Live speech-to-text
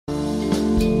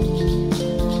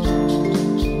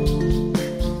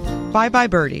Bye Bye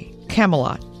Birdie,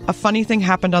 Camelot, A Funny Thing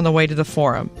Happened on the Way to the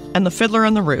Forum, and The Fiddler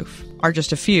on the Roof are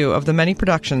just a few of the many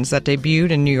productions that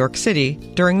debuted in New York City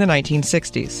during the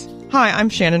 1960s. Hi, I'm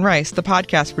Shannon Rice, the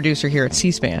podcast producer here at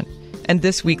C-SPAN, and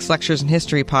this week's Lectures in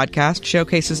History podcast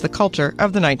showcases the culture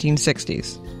of the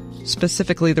 1960s,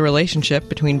 specifically the relationship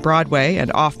between Broadway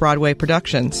and off-Broadway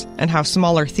productions, and how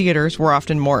smaller theaters were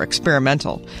often more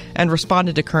experimental and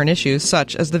responded to current issues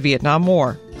such as the Vietnam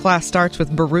War. Class starts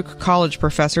with Baruch College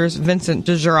professors Vincent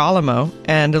DeGirolamo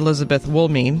and Elizabeth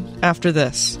Woolmean after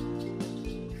this.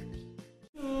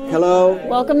 Hello.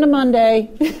 Welcome to Monday.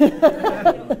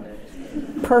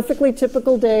 Perfectly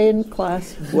typical day in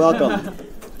class. Welcome.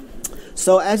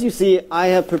 So as you see, I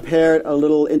have prepared a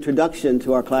little introduction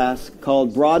to our class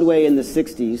called Broadway in the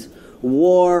 60s,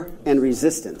 War and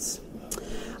Resistance.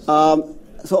 So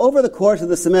over the course of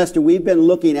the semester, we've been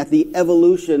looking at the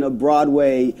evolution of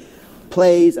Broadway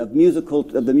plays, of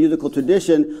the musical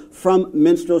tradition, from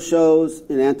minstrel shows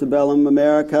in antebellum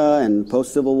America and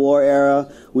post-Civil War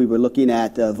era. We were looking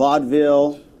at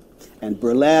vaudeville and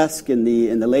burlesque in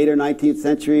the later 19th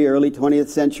century, early 20th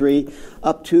century,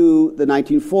 up to the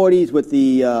 1940s with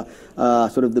the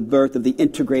sort of the birth of the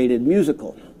integrated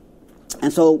musical.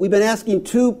 And so we've been asking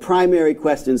two primary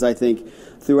questions, I think,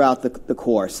 throughout the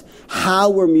course. How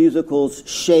were musicals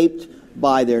shaped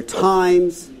by their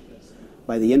times,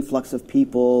 by the influx of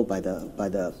people, by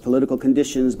the political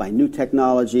conditions, by new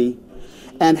technology?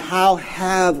 And how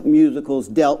have musicals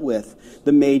dealt with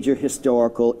the major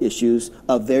historical issues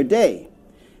of their day,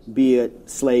 be it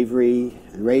slavery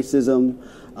and racism,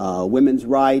 women's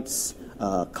rights,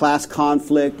 class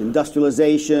conflict,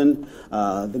 industrialization,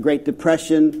 the Great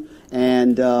Depression,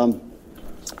 and up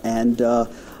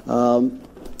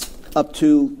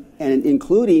to and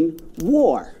including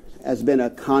war has been a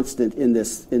constant in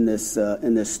this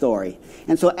story.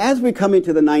 And so as we're coming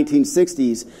to the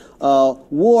 1960s,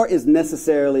 war is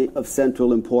necessarily of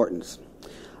central importance.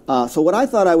 So what I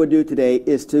thought I would do today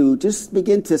is to just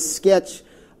begin to sketch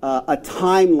a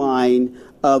timeline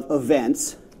of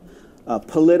events,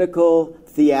 political,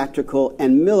 theatrical,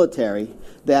 and military,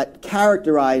 that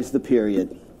characterize the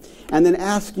period, and then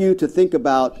ask you to think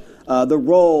about the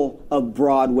role of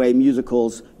Broadway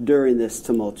musicals during this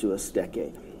tumultuous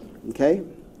decade. Okay?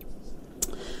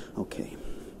 Okay.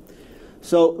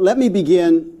 So let me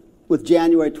begin with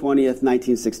January 20th,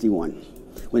 1961,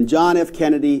 when John F.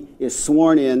 Kennedy is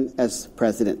sworn in as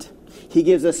president. He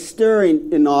gives a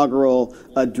stirring inaugural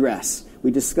address. We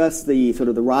discussed the sort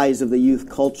of the rise of the youth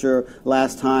culture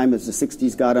last time as the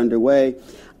 60s got underway.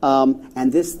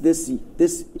 And this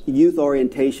youth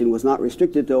orientation was not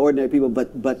restricted to ordinary people,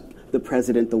 but the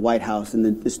president, the White House,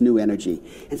 and this new energy.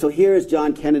 And so here is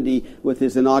John Kennedy with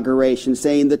his inauguration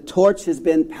saying, "The torch has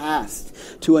been passed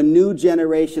to a new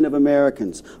generation of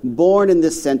Americans, born in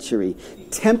this century,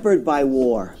 tempered by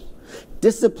war,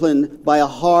 disciplined by a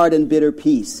hard and bitter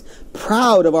peace,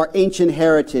 proud of our ancient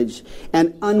heritage,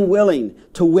 and unwilling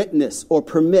to witness or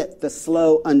permit the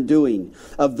slow undoing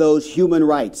of those human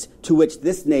rights to which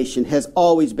this nation has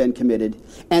always been committed,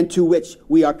 and to which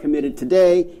we are committed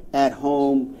today at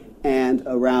home and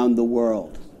around the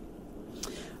world."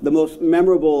 The most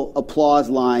memorable applause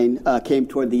line came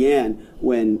toward the end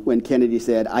when Kennedy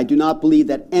said, "I do not believe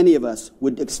that any of us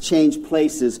would exchange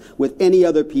places with any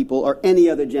other people or any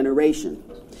other generation.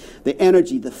 The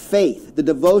energy, the faith, the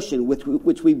devotion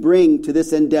which we bring to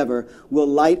this endeavor will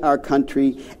light our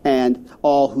country and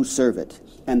all who serve it.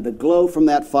 And the glow from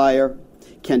that fire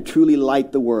can truly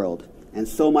light the world. And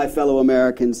so, my fellow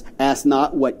Americans, ask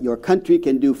not what your country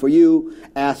can do for you,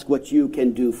 ask what you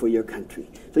can do for your country."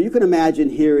 So you can imagine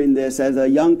hearing this as a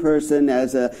young person,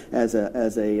 as a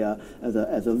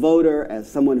voter, as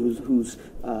someone who's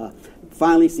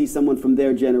finally sees someone from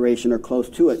their generation or close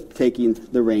to it taking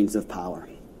the reins of power.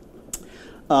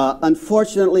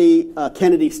 Unfortunately,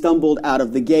 Kennedy stumbled out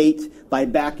of the gate by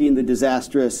backing the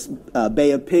disastrous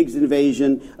Bay of Pigs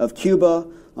invasion of Cuba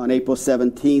on April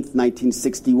 17th,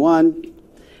 1961,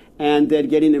 and then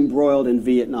getting embroiled in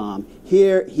Vietnam.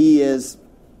 Here he is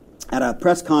at a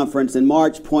press conference in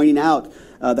March pointing out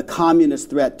the communist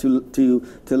threat to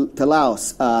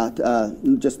Laos,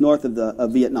 just north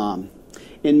of Vietnam.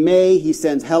 In May, he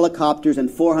sends helicopters and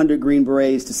 400 Green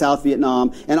Berets to South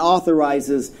Vietnam and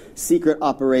authorizes secret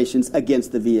operations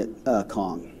against the Viet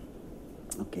Cong.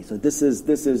 Okay, so this is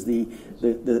the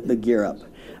gear up.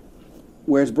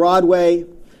 Whereas Broadway,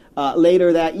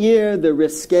 later that year, the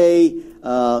risque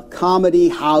comedy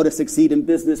How to Succeed in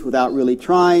Business Without Really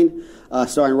Trying,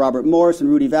 starring Robert Morris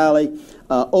and Rudy Vallée,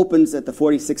 opens at the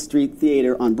 46th Street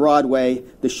Theater on Broadway.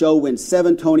 The show wins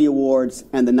 7 Tony Awards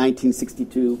and the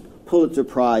 1962 Pulitzer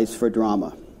Prize for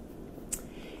Drama.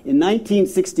 In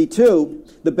 1962,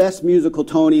 the Best Musical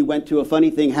Tony went to A Funny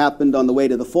Thing Happened on the Way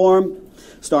to the Forum,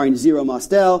 starring Zero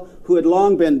Mostel, who had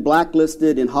long been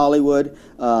blacklisted in Hollywood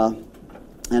and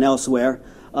elsewhere.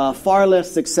 Far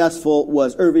less successful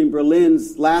was Irving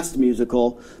Berlin's last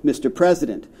musical, Mr.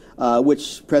 President,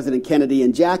 which President Kennedy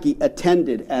and Jackie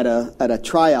attended at a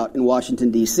tryout in Washington,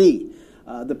 D.C.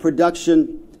 The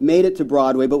production made it to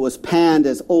Broadway, but was panned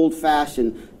as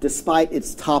old-fashioned despite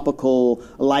its topical,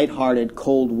 lighthearted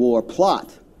Cold War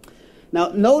plot. Now,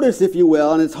 notice, if you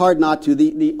will, and it's hard not to,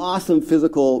 the awesome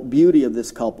physical beauty of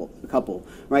this couple,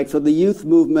 right? So the youth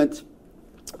movement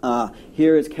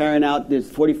here is carrying out this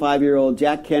 45-year-old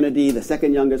Jack Kennedy, the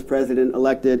second youngest president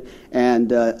elected,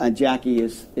 and Jackie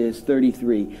is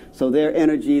 33. So their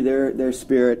energy, their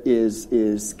spirit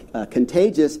is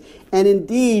contagious, and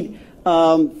indeed,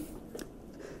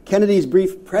 Kennedy's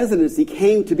brief presidency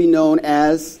came to be known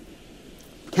as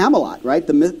Camelot, right?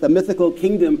 The mythical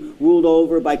kingdom ruled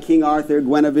over by King Arthur,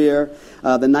 Guinevere,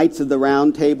 the Knights of the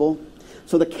Round Table.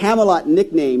 So the Camelot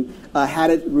nickname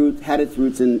had its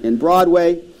roots in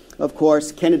Broadway. Of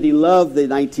course, Kennedy loved the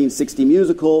 1960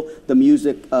 musical, the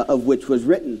music of which was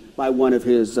written by one of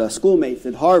his schoolmates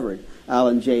at Harvard,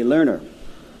 Alan J. Lerner.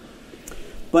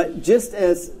 But just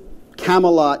as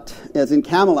in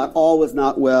Camelot, all was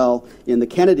not well in the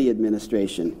Kennedy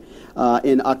administration.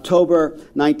 In October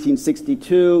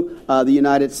 1962, the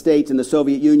United States and the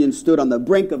Soviet Union stood on the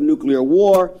brink of nuclear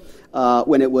war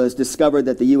when it was discovered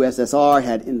that the USSR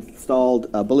had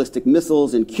installed ballistic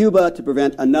missiles in Cuba to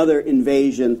prevent another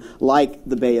invasion like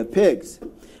the Bay of Pigs.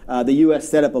 The U.S.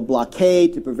 set up a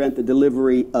blockade to prevent the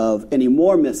delivery of any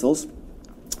more missiles.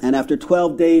 And after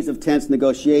 12 days of tense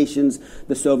negotiations,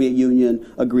 the Soviet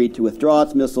Union agreed to withdraw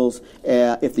its missiles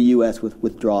if the U.S. would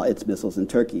withdraw its missiles in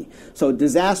Turkey. So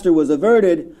disaster was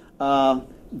averted,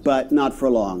 but not for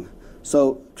long.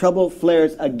 So trouble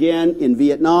flares again in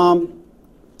Vietnam.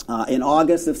 In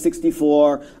August of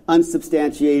 '64,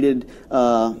 unsubstantiated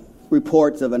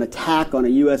reports of an attack on a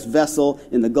U.S. vessel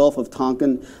in the Gulf of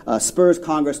Tonkin spurs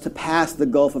Congress to pass the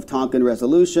Gulf of Tonkin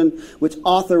Resolution, which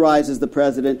authorizes the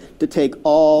president to take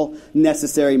all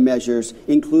necessary measures,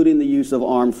 including the use of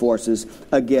armed forces,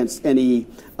 against any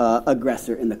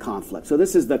aggressor in the conflict. So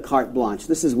this is the carte blanche.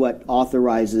 This is what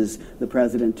authorizes the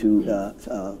president to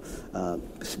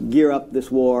gear up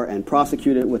this war and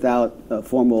prosecute it without a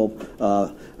formal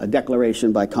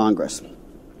declaration by Congress.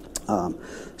 I'm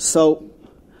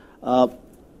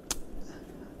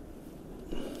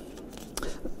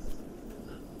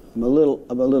a little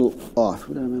off.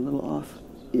 Am I a little off?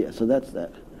 Yeah, so that's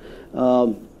that.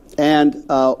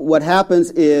 What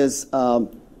happens is I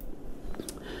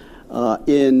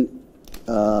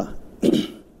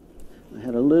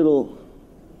had a little.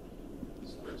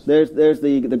 There's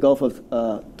the Gulf of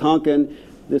Tonkin.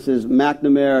 This is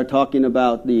McNamara talking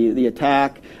about the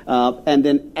attack, and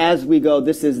then as we go,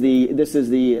 this is the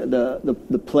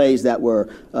plays that were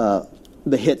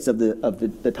the hits of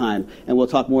the time, and we'll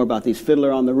talk more about these: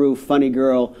 Fiddler on the Roof, Funny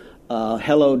Girl,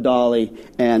 Hello Dolly,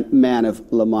 and Man of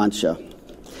La Mancha.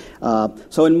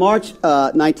 So in March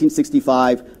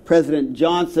 1965, President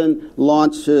Johnson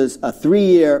launches a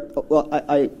 3-year. Well,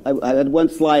 I had one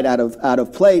slide out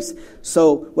of place.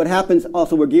 So what happens?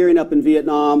 Also, we're gearing up in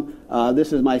Vietnam.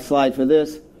 This is my slide for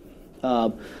this.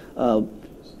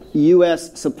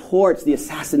 U.S. supports the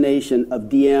assassination of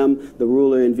Diem, the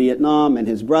ruler in Vietnam, and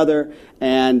his brother.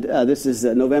 And this is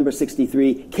November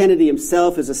 '63. Kennedy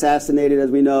himself is assassinated, as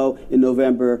we know, in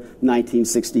November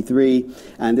 1963.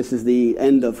 And this is the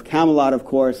end of Camelot, of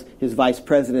course. His vice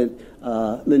president,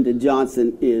 Lyndon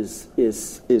Johnson, is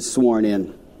sworn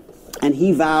in. And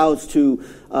he vows to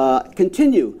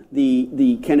continue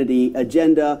the Kennedy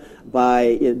agenda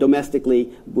by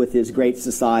domestically with his great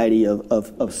society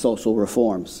of social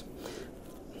reforms.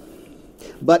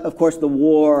 But, of course, the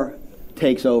war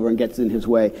takes over and gets in his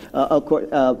way. Of course,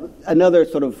 another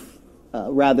sort of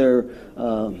rather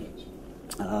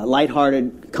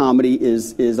lighthearted comedy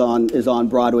is on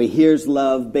Broadway. Here's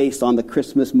Love, based on the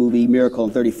Christmas movie Miracle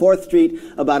on 34th Street,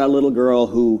 about a little girl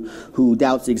who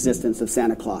doubts the existence of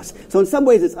Santa Claus. So in some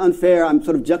ways it's unfair. I'm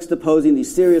sort of juxtaposing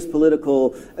these serious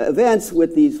political events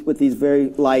with these very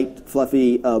light,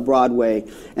 fluffy Broadway.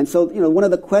 And so, one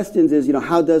of the questions is,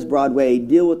 how does Broadway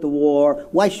deal with the war?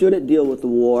 Why should it deal with the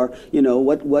war?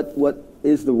 What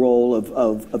is the role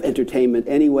of entertainment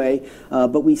anyway?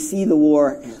 But we see the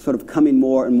war sort of coming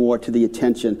more and more to the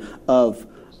attention of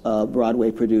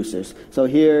Broadway producers. So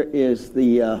here is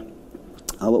the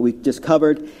what we just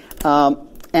covered.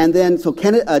 And then, so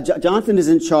Johnson is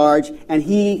in charge, and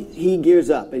he gears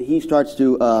up, and he starts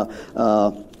to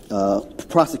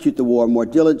prosecute the war more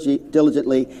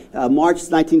diligently. March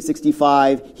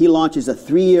 1965, he launches a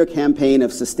 3-year campaign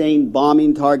of sustained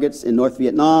bombing targets in North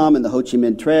Vietnam and the Ho Chi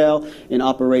Minh Trail in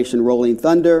Operation Rolling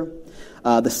Thunder.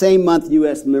 The same month,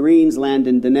 U.S. Marines land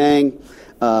in Da Nang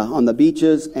on the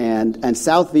beaches, and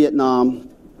South Vietnam.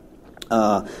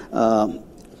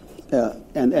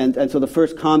 And so the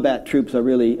first combat troops are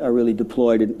really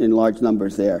deployed in large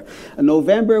numbers there. In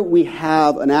November, we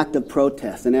have an act of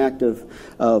protest, an act of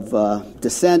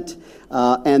dissent,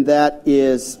 and that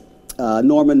is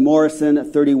Norman Morrison, a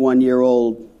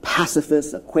 31-year-old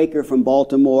pacifist, a Quaker from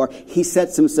Baltimore. He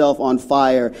sets himself on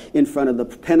fire in front of the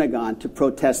Pentagon to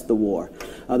protest the war.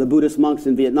 The Buddhist monks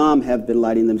in Vietnam have been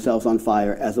lighting themselves on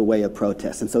fire as a way of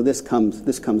protest, and so this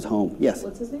comes home. Yes.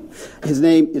 What's his name? His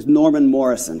name is Norman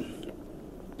Morrison.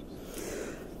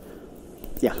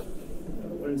 Yeah.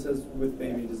 When it says with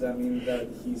baby, does that mean that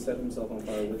he set himself on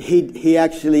fire with He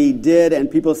actually did,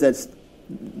 and people said,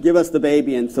 "Give us the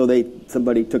baby," and so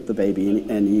somebody took the baby,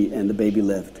 and the baby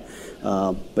lived.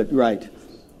 But right.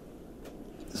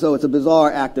 So it's a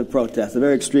bizarre act of protest, a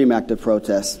very extreme act of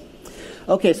protest.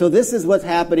 Okay, so this is what's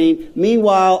happening.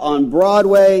 Meanwhile, on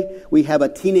Broadway, we have a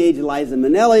teenage Liza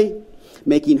Minnelli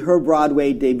making her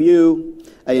Broadway debut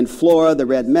in Flora, The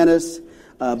Red Menace,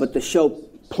 but the show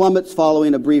plummets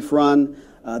following a brief run.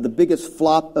 The biggest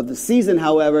flop of the season,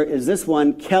 however, is this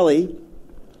one, Kelly,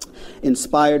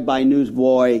 inspired by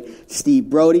newsboy Steve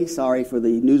Brody. Sorry for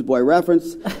the newsboy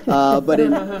reference. But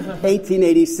in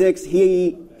 1886,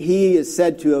 he is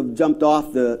said to have jumped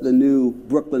off the new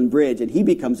Brooklyn Bridge, and he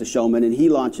becomes a showman, and he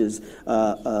launches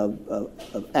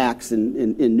acts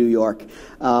in New York.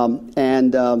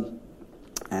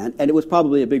 And it was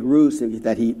probably a big ruse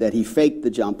that he faked the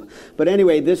jump. But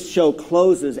anyway, this show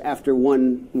closes after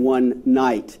one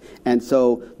night. And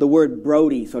so the word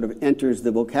Brody sort of enters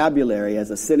the vocabulary as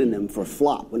a synonym for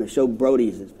flop. When a show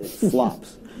Brodies, it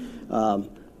flops.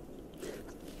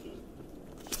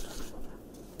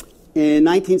 In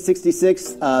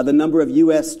 1966, the number of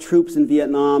U.S. troops in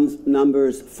Vietnam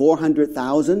numbers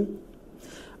 400,000.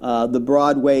 The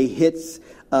Broadway hits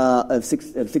of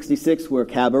 66 were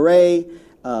Cabaret,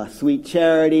 Sweet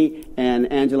Charity, and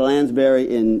Angela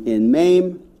Lansbury in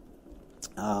Mame.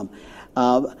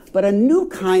 But a new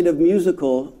kind of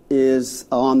musical is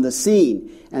on the scene.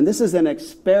 And this is an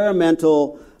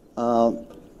experimental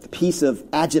piece of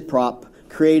agitprop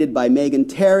created by Megan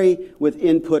Terry with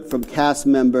input from cast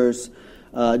members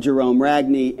Jerome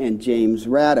Ragney and James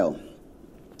Ratto.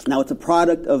 Now, it's a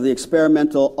product of the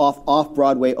experimental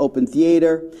off-Broadway open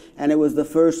theater, and it was the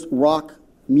first rock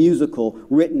musical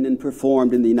written and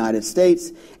performed in the United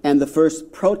States, and the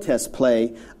first protest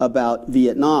play about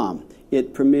Vietnam.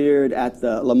 It premiered at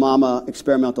the La Mama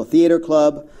Experimental Theater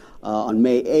Club on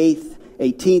May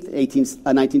 18th,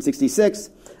 1966,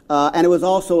 and it was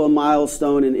also a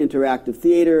milestone in interactive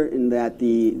theater in that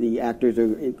the actors are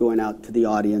going out to the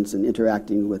audience and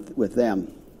interacting with them.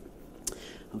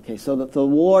 Okay, so the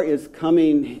war is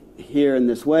coming here in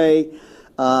this way.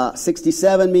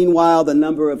 67, meanwhile, the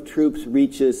number of troops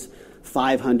reaches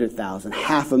 500,000,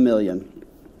 500,000.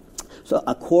 So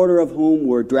a quarter of whom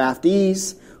were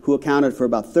draftees, who accounted for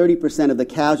about 30% of the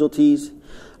casualties.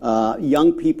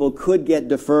 Young people could get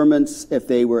deferments if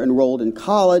they were enrolled in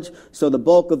college, so the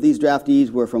bulk of these draftees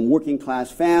were from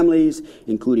working-class families,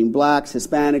 including blacks,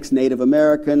 Hispanics, Native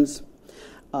Americans.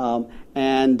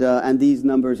 And these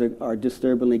numbers are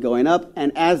disturbingly going up.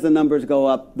 And as the numbers go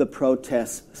up, the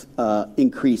protests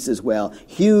increase as well.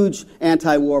 Huge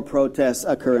anti-war protests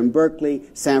occur in Berkeley,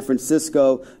 San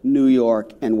Francisco, New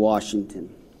York, and Washington,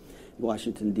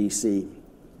 D.C.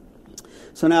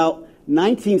 So now,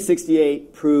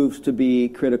 1968 proves to be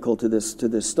critical to this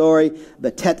story.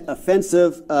 The Tet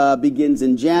Offensive begins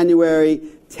in January.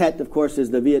 Tet, of course,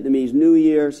 is the Vietnamese New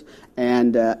Year's,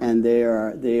 and the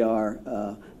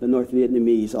North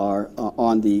Vietnamese are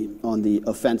on the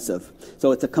offensive.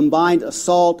 So it's a combined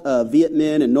assault of Viet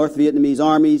Minh and North Vietnamese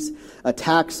armies.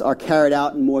 Attacks are carried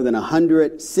out in more than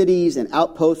 100 cities and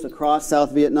outposts across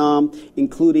South Vietnam,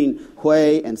 including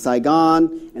Hue and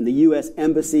Saigon, and the U.S.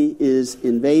 Embassy is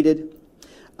invaded.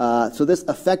 So this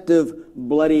effective,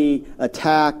 bloody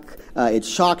attack, it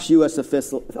shocks U.S.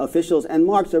 officials and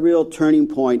marks a real turning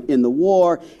point in the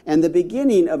war and the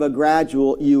beginning of a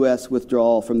gradual U.S.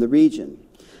 withdrawal from the region.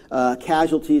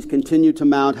 Casualties continue to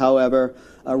mount, however.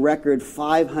 A record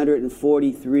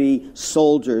 543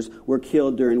 soldiers were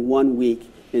killed during 1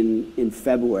 week in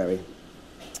February.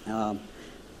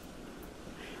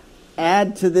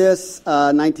 Add to this,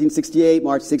 1968,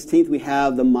 March 16th, we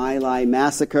have the My Lai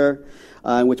massacre,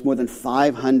 in which more than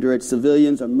 500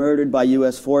 civilians are murdered by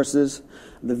U.S. forces.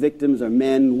 The victims are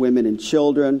men, women, and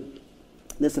children.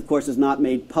 This, of course, is not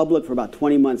made public for about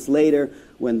 20 months later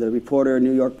when the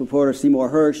New York reporter Seymour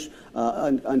Hersh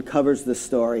uncovers the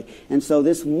story. And so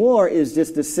this war is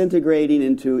just disintegrating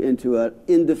into an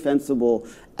indefensible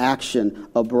action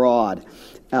abroad.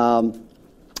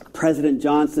 President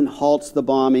Johnson halts the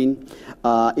bombing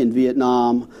in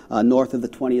Vietnam north of the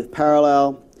 20th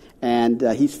parallel, and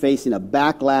he's facing a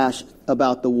backlash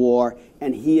about the war,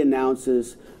 and he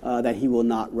announces that he will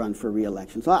not run for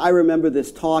re-election. So I remember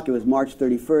this talk. It was March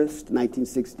 31st,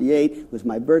 1968. It was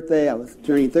my birthday. I was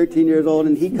turning 13 years old,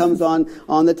 and he comes on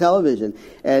the television,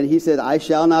 and he said, "I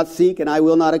shall not seek and I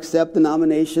will not accept the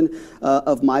nomination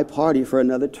of my party for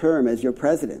another term as your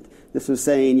president." This was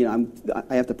saying,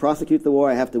 I have to prosecute the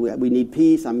war. We need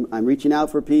peace. I'm reaching out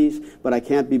for peace, but I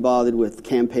can't be bothered with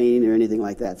campaigning or anything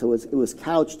like that. So it was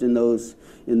couched in those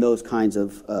kinds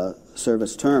of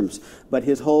service terms. But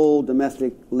his whole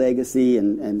domestic legacy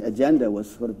and agenda was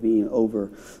sort of being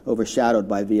overshadowed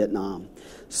by Vietnam.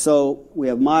 So we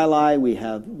have My Lai, we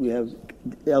have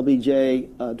LBJ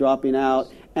dropping out,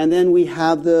 and then we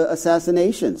have the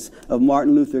assassinations of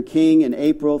Martin Luther King in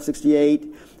April of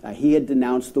 '68. He had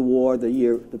denounced the war,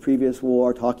 the previous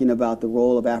war, talking about the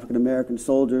role of African-American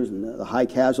soldiers and the high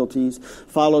casualties,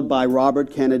 followed by Robert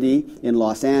Kennedy in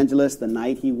Los Angeles the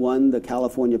night he won the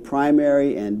California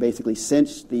primary and basically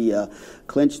clinched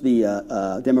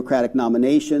the Democratic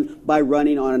nomination by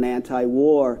running on an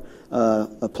anti-war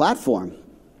platform.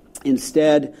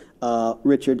 Instead,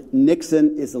 Richard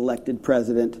Nixon is elected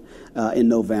president in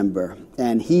November.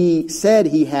 And he said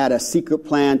he had a secret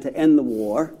plan to end the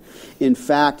war. In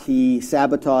fact, he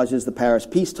sabotages the Paris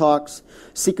peace talks,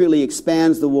 secretly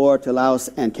expands the war to Laos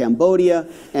and Cambodia,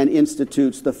 and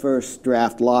institutes the first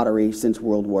draft lottery since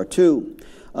World War II,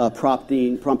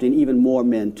 prompting even more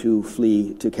men to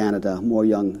flee to Canada, more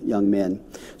young men.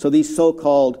 So these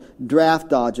so-called draft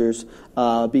dodgers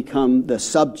become the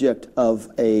subject of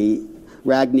a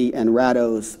Ragney and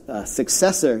Ratto's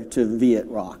successor to Viet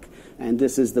Rock. And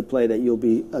this is the play that you'll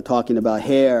be talking about,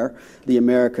 Hair, the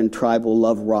American tribal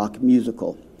love rock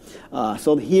musical.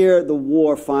 So here the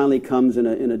war finally comes in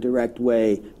a direct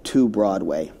way to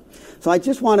Broadway. So I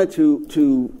just wanted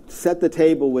to set the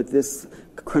table with this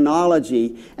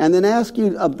chronology and then ask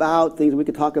you about things, we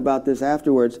could talk about this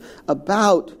afterwards,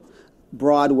 about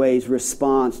Broadway's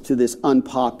response to this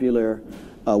unpopular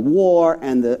war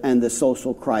and the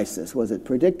social crisis. Was it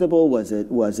predictable? Was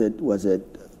it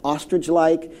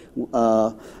ostrich-like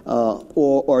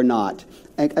or not?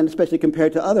 And especially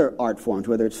compared to other art forms,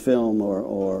 whether it's film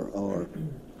or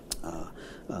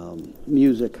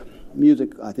music.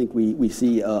 Music, I think we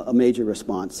see a major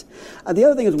response. The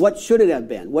other thing is, what should it have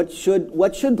been? What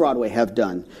should Broadway have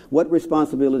done? What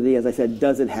responsibility, as I said,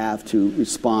 does it have to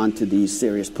respond to these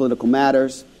serious political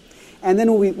matters? And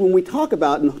then when we talk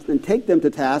about and take them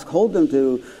to task, hold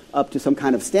them up to some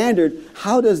kind of standard,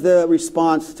 how does the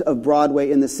response of Broadway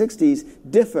in the 60s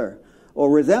differ or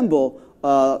resemble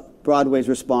Broadway's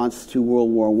response to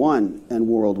World War I and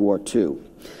World War II?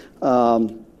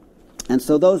 And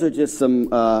so those are just some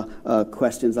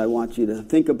questions I want you to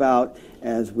think about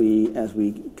as we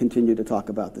continue to talk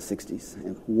about the 60s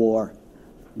and war,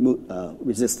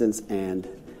 resistance, and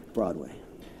Broadway.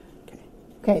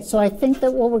 Okay, so I think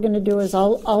that what we're going to do is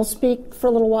I'll speak for a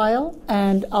little while,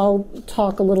 and I'll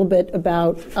talk a little bit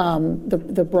about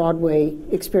the Broadway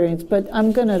experience, but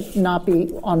I'm going to not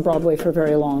be on Broadway for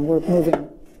very long. We're moving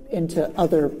into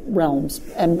other realms,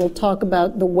 and we'll talk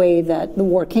about the way that the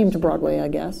war came to Broadway, I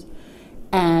guess,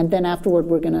 and then afterward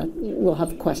we'll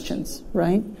have questions,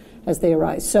 right, as they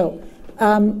arise. So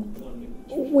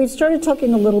we've started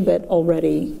talking a little bit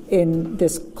already in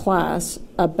this class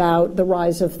about the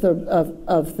rise of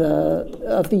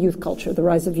the youth culture, the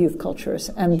rise of youth cultures,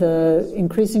 and the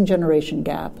increasing generation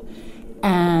gap,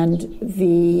 and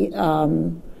the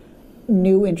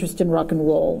new interest in rock and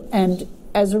roll. And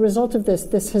as a result of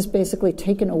this has basically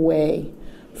taken away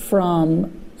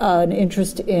from an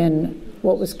interest in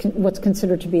what's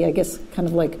considered to be, I guess, kind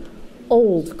of like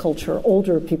old culture,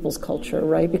 older people's culture,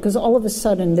 right? Because all of a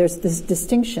sudden there's this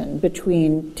distinction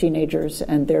between teenagers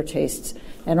and their tastes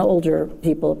and older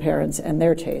people, parents, and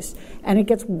their tastes. And it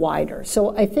gets wider.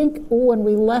 So I think when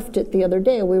we left it the other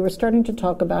day, we were starting to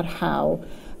talk about how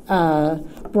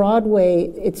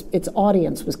Broadway, its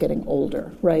audience was getting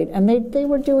older, right? And they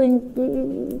were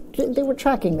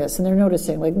tracking this, and they're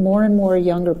noticing like more and more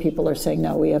younger people are saying,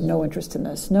 no, we have no interest in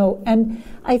this. No, and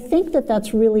I think that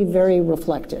that's really very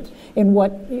reflected in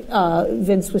what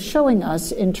Vince was showing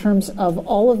us in terms of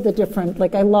all of the different,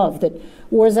 like I love that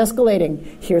war is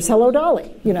escalating. Here's Hello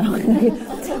Dolly,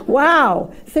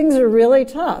 wow, things are really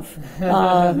tough.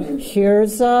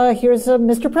 Here's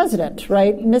Mr. President,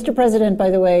 right? Mr. President, by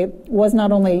the way, was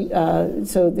not only,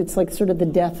 so it's like sort of the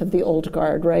death of the old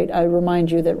guard, right? I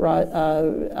remind you that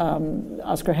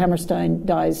Oscar Hammerstein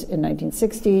dies in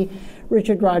 1960.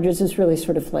 Richard Rodgers is really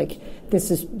sort of like,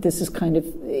 this is kind of,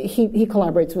 he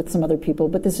collaborates with some other people,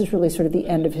 but this is really sort of the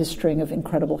end of his string of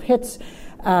incredible hits.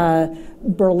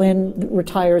 Berlin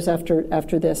retires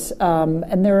after this,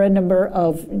 and there are a number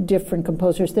of different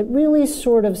composers that really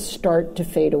sort of start to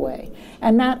fade away.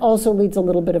 And that also leads a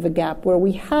little bit of a gap where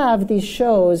we have these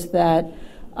shows that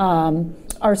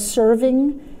are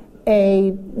serving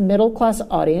a middle-class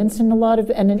audience and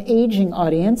an aging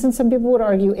audience, and some people would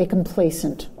argue a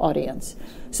complacent audience.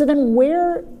 So then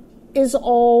where is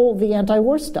all the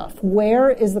anti-war stuff? Where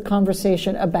is the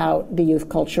conversation about the youth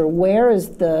culture? Where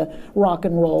is the rock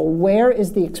and roll? Where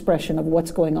is the expression of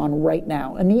what's going on right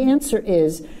now? And the answer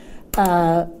is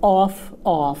off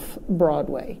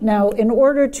Broadway. Now, in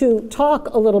order to talk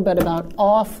a little bit about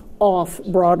off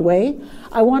Broadway,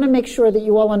 I want to make sure that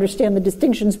you all understand the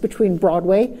distinctions between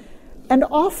Broadway and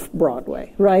off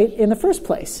Broadway, right? In the first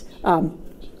place.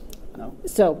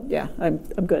 So yeah, I'm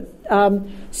good.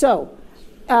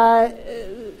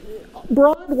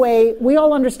 Broadway, we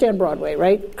all understand Broadway,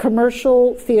 right?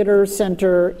 Commercial theater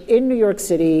center in New York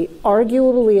City,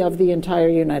 arguably of the entire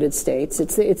United States.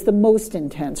 It's the most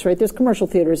intense, right? There's commercial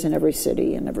theaters in every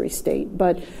city and every state,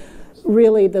 but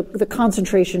really the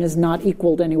concentration is not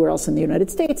equaled anywhere else in the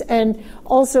United States. And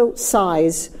also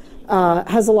size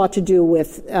has a lot to do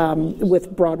with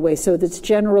Broadway. So that's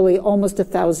generally almost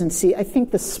 1,000 seats. I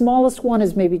think the smallest one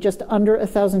is maybe just under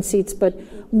 1,000 seats, but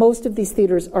most of these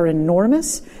theaters are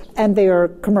enormous, and they are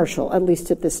commercial, at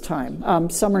least at this time.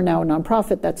 Some are now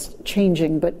nonprofit. That's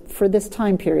changing, but for this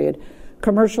time period,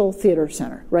 commercial theater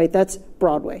center, right? That's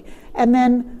Broadway. And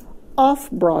then off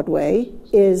Broadway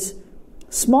is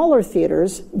smaller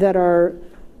theaters that are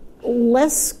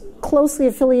less closely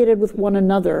affiliated with one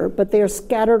another, but they are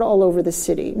scattered all over the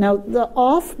city. Now, the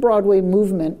off-Broadway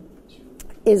movement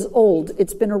is old.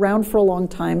 It's been around for a long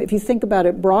time. If you think about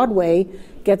it, Broadway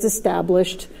gets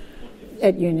established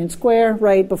at Union Square,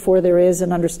 right, before there is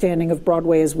an understanding of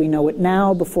Broadway as we know it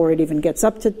now, before it even gets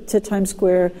up to Times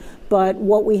Square. But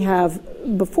what we have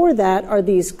before that are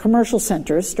these commercial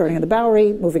centers, starting in the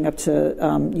Bowery, moving up to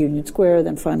Union Square,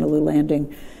 then finally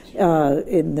landing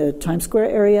in the Times Square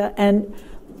area. And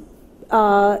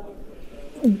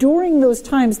during those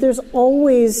times, there's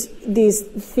always these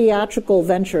theatrical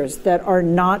ventures that are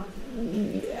not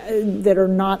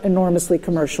enormously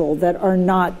commercial, that are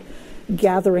not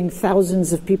gathering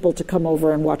thousands of people to come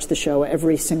over and watch the show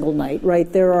every single night,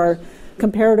 right? There are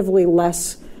comparatively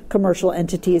less commercial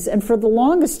entities. And for the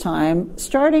longest time,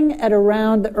 starting at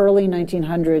around the early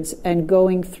 1900s and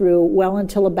going through well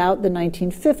until about the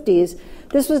 1950s,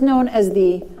 this was known as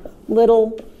the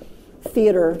Little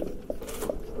Theater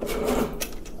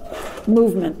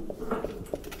movement.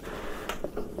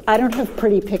 I don't have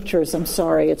pretty pictures, I'm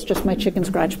sorry, it's just my chicken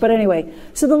scratch. But anyway,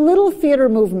 so the Little Theater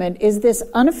movement is this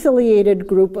unaffiliated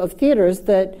group of theaters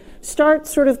that start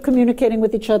sort of communicating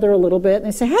with each other a little bit, and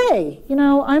they say, hey,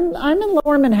 I'm in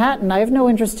Lower Manhattan, I have no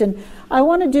interest in, I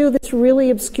want to do this really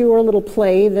obscure little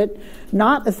play that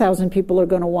not 1,000 people are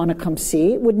going to want to come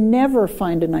see. It would never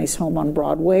find a nice home on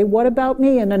Broadway. What about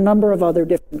me? And a number of other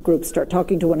different groups start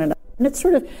talking to one another. And it's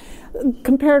sort of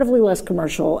comparatively less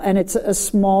commercial, and it's a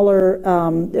smaller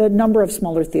a number of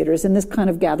smaller theaters, and this kind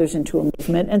of gathers into a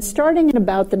movement. And starting in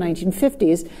about the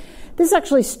 1950s, this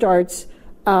actually starts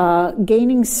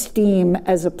gaining steam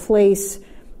as a place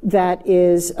that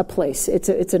is a place.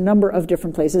 It's a number of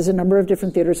different places, a number of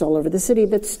different theaters all over the city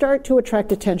that start to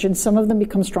attract attention. Some of them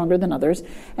become stronger than others,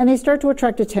 and they start to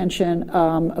attract attention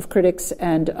of critics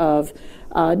and of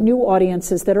new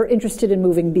audiences that are interested in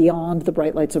moving beyond the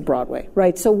bright lights of Broadway,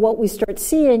 right? So what we start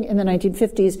seeing in the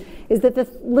 1950s is that the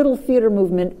Little Theater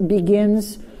movement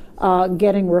begins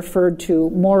getting referred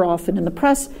to more often in the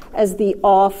press as the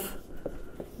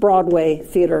off-Broadway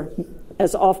theater,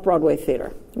 as off-Broadway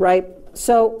theater, right?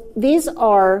 So these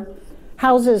are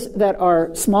houses that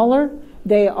are smaller.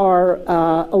 They are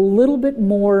a little bit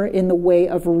more in the way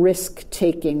of risk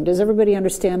taking. Does everybody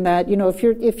understand that?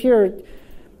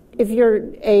 If if you're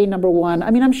number one,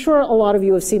 I mean, I'm sure a lot of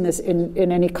you have seen this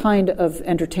in any kind of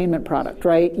entertainment product,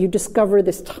 right? You discover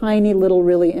this tiny little,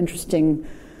 really interesting,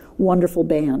 wonderful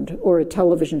band or a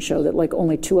television show that like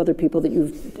only two other people that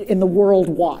you've in the world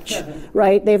watch,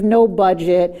 right? They have no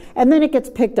budget, and then it gets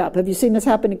picked up. Have you seen this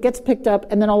happen? It gets picked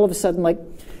up, and then all of a sudden, like,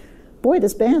 boy,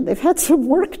 this band, they've had some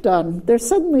work done. They're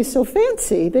suddenly so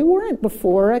fancy. They weren't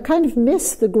before. I kind of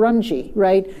miss the grungy,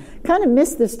 right? Kind of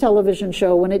miss this television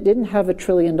show when it didn't have $1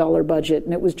 trillion budget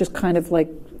and it was just kind of like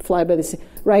fly by the sea,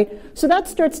 right? So that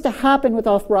starts to happen with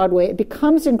Off-Broadway. It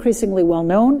becomes increasingly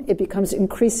well-known. It becomes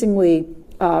increasingly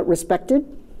respected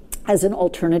as an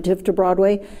alternative to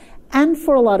Broadway. And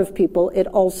for a lot of people, it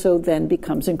also then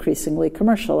becomes increasingly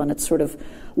commercial, and it's sort of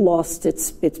lost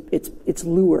its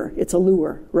lure. It's a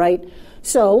lure, right?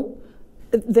 So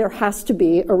there has to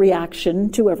be a reaction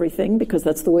to everything because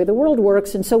that's the way the world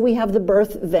works. And so we have the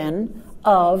birth then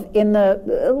of, in the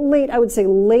late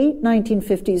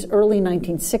 1950s, early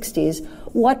 1960s,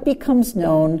 what becomes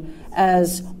known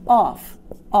as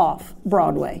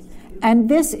off-Broadway. And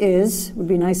this would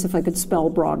be nice if I could spell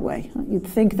Broadway. You'd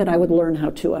think that I would learn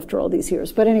how to after all these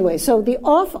years. But anyway, so the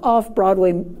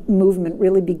off-Broadway movement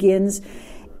really begins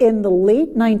in the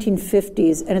late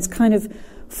 1950s, and it's kind of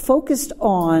focused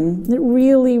on, it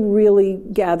really, really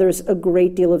gathers a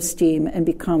great deal of steam and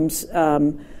becomes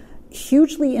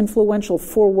hugely influential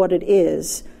for what it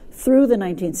is through the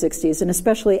 1960s, and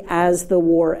especially as the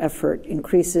war effort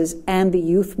increases and the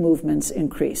youth movements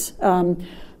increase.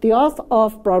 The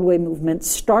off-Broadway movement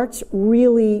starts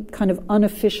really kind of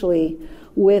unofficially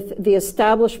with the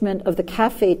establishment of the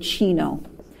Cafe Chino.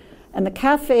 And the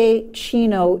Cafe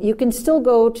Chino, you can still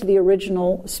go to the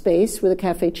original space where the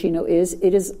Cafe Chino is.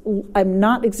 It is, I'm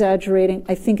not exaggerating,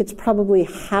 I think it's probably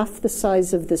half the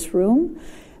size of this room.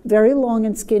 Very long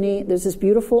and skinny. There's this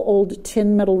beautiful old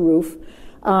tin metal roof.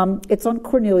 It's on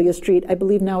Cornelia Street. I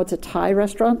believe now it's a Thai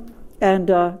restaurant.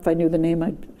 And if I knew the name,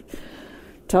 I'd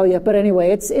tell you. But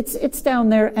anyway, it's down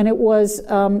there, and it was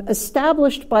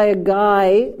established by a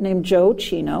guy named Joe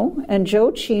Chino. And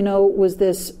Joe Chino was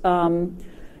this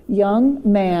young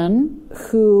man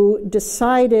who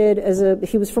decided,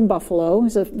 he was from Buffalo,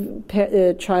 he's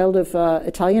a child of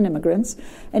Italian immigrants,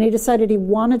 and he decided he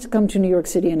wanted to come to New York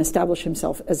City and establish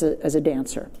himself as a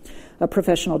dancer, a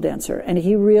professional dancer. And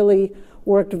he really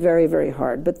worked very, very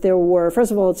hard. But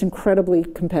first of all, it's incredibly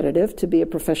competitive to be a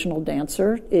professional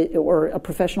dancer or a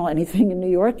professional anything in New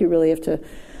York. You really have to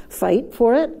fight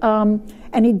for it.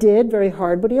 And he did very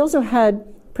hard, but he also had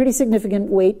pretty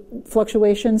significant weight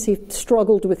fluctuations. He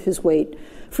struggled with his weight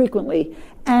frequently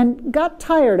and got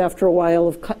tired after a while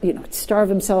of, starve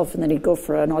himself, and then he'd go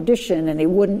for an audition and he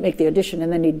wouldn't make the audition,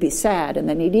 and then he'd be sad, and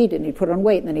then he'd eat and he'd put on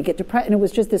weight, and then he'd get depressed, and it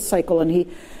was just this cycle, and he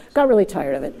got really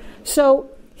tired of it. So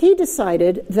he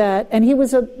decided that, and he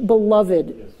was a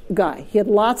beloved guy. He had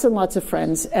lots and lots of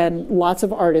friends and lots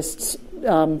of artists,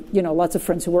 lots of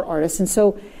friends who were artists. And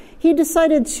so he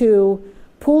decided to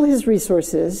pool his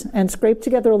resources and scrape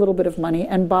together a little bit of money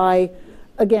and buy,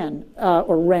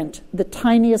 or rent, the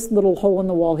tiniest little hole in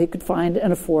the wall he could find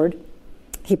and afford.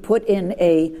 He put in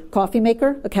a coffee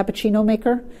maker, a cappuccino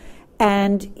maker,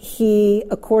 and he,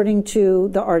 according to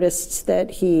the artists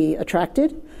that he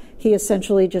attracted, he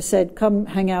essentially just said, come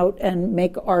hang out and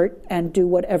make art and do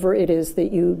whatever it is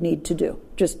that you need to do.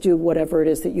 Just do whatever it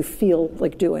is that you feel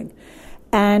like doing.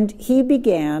 And he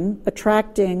began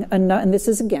attracting, and this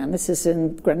is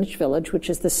in Greenwich Village, which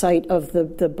is the site of the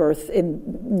birth in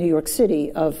New York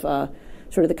City of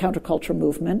sort of the counterculture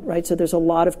movement, right? So there's a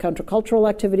lot of countercultural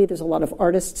activity. There's a lot of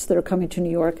artists that are coming to New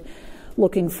York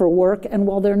looking for work, and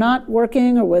while they're not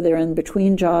working or where they're in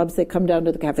between jobs, they come down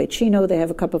to the Cafe Chino, they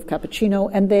have a cup of cappuccino,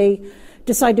 and they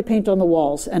decide to paint on the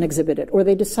walls and exhibit it, or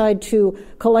they decide to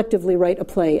collectively write a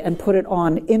play and put it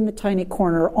on in the tiny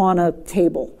corner on a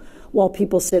table while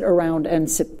people sit around and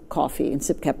sip coffee and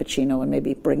sip cappuccino and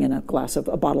maybe bring in a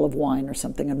bottle of wine or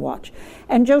something and watch.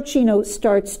 And Joe Chino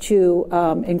starts to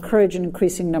encourage an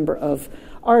increasing number of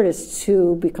artists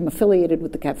to become affiliated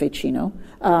with the Cafe Chino.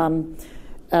 I'm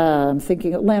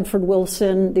thinking of Lanford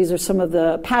Wilson. These are some of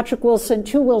the Patrick Wilson,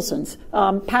 two Wilsons,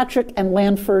 Patrick and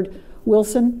Lanford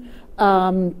Wilson.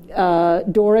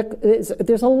 Doric,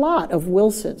 there's a lot of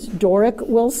Wilsons. Doric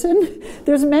Wilson,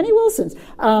 there's many Wilsons.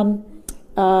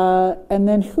 And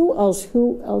then who else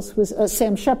was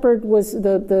Sam Shepard was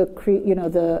the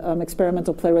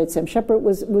experimental playwright. Sam Shepard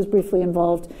was briefly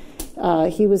involved.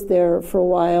 He was there for a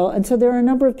while, and so there are a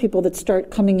number of people that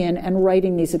start coming in and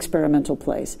writing these experimental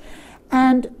plays.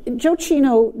 And Joe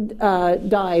Chino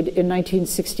died in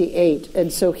 1968,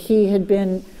 and so he had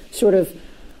been sort of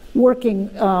working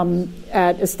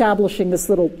at establishing this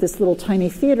little tiny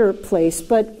theater place.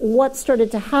 But what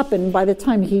started to happen by the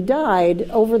time he died,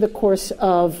 over the course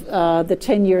of the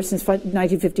 10 years since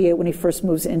 1958, when he first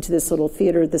moves into this little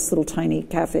theater, this little tiny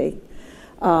cafe,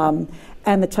 and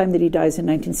the time that he dies in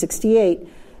 1968,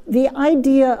 the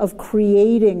idea of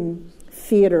creating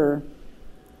theater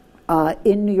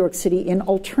in New York City in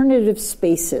alternative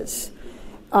spaces,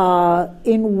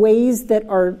 in ways that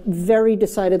are very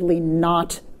decidedly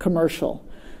not commercial,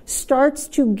 starts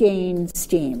to gain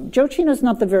steam. Joe Chino's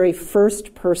not the very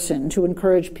first person to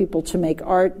encourage people to make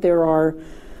art. There are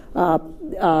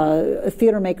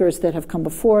theater makers that have come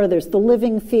before. There's the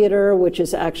Living Theater, which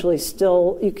is actually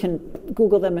still, you can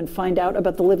Google them and find out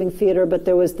about the Living Theater, but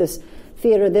there was this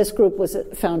theater. This group was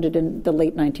founded in the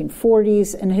late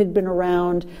 1940s and had been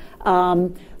around.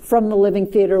 From the Living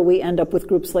Theater, we end up with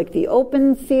groups like the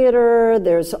Open Theater.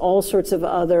 There's all sorts of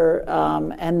other,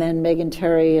 and then Megan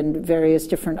Terry and various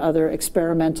different other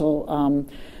experimental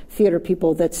theater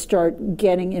people that start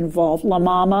getting involved. La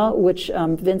Mama, which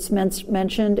Vince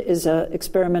mentioned, is an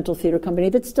experimental theater company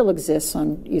that still exists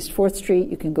on East 4th Street.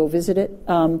 You can go visit it.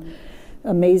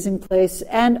 Amazing place.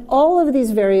 And all of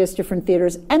these various different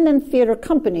theaters, and then theater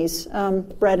companies.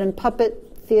 Bread and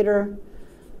Puppet Theater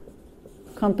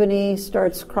Company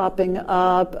starts cropping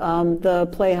up. The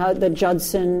Playhouse, the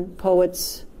Judson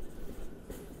Poets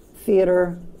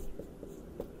Theater.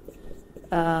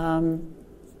 The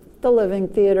Living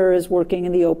Theater is working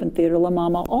in the Open Theater, La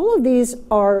Mama. All of these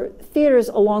are theaters,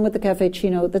 along with the Cafe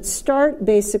Chino, that start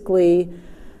basically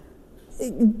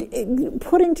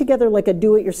putting together like a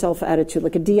do-it-yourself attitude,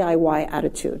 like a DIY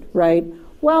attitude, right?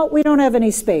 Well, we don't have any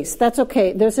space. That's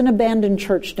okay. There's an abandoned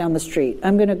church down the street.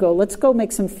 I'm going to go, let's go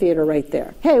make some theater right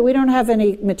there. Hey, we don't have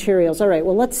any materials. All right,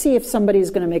 well, let's see if somebody's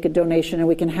going to make a donation and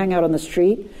we can hang out on the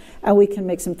street and we can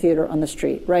make some theater on the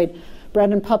street, right?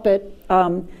 Bread and Puppet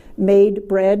made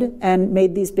bread and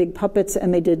made these big puppets,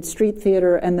 and they did street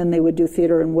theater, and then they would do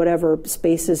theater in whatever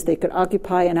spaces they could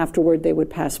occupy, and afterward they would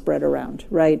pass bread around,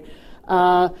 right?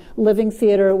 Living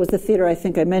Theater was the theater I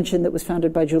think I mentioned that was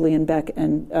founded by Julian Beck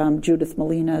and Judith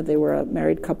Molina. They were a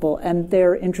married couple, and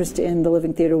their interest in the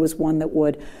Living Theater was one that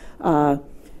would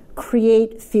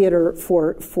create theater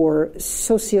for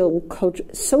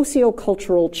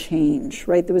sociocultural change,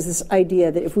 right? There was this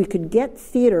idea that if we could get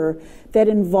theater that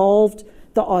involved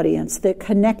the audience, that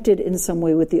connected in some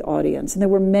way with the audience. And there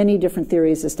were many different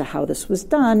theories as to how this was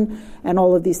done, and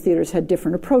all of these theaters had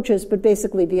different approaches, but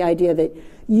basically the idea that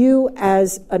you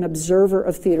as an observer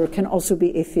of theater can also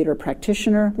be a theater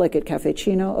practitioner, like at Cafe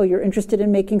Chino. Oh, you're interested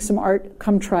in making some art?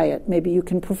 Come try it. Maybe you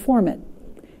can perform it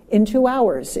in 2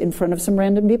 hours in front of some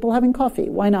random people having coffee.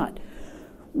 Why not?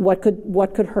 What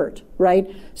could hurt, right?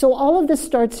 So all of this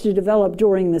starts to develop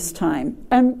during this time.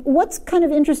 And what's kind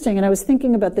of interesting, and I was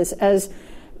thinking about this as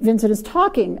Vincent is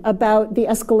talking about the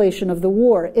escalation of the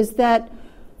war, is that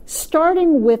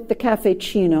starting with the Cafe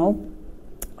Chino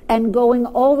and going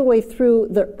all the way through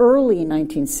the early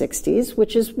 1960s,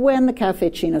 which is when the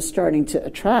Cafe Chino is starting to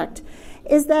attract,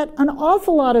 is that an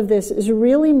awful lot of this is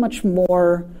really much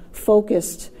more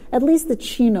focused, at least the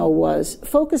Chino was,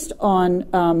 focused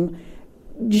on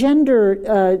gender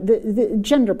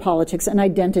politics and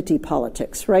identity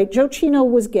politics, right? Joe Chino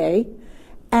was gay,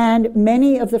 and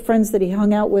many of the friends that he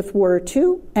hung out with were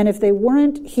too, and if they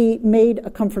weren't, he made a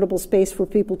comfortable space for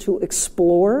people to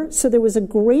explore. So there was a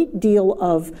great deal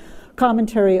of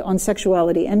commentary on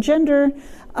sexuality and gender.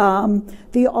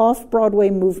 The off-Broadway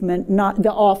movement, not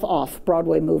the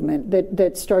off-Broadway movement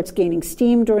that starts gaining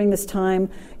steam during this time.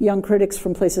 Young critics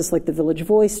from places like the Village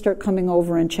Voice start coming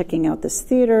over and checking out this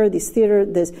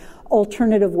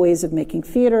alternative ways of making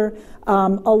theater. A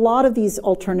lot of these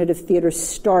alternative theaters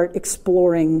start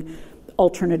exploring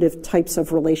alternative types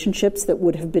of relationships that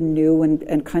would have been new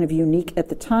and kind of unique at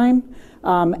the time.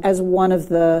 As one of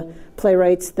the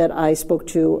playwrights that I spoke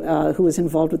to who was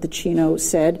involved with the Chino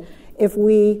said, if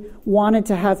we wanted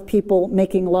to have people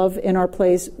making love in our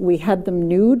plays, we had them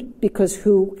nude, because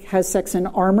who has sex in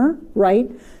armor, right?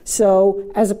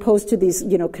 So as opposed to these,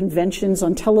 conventions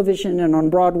on television and on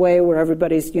Broadway where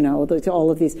everybody's, all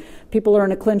of these people are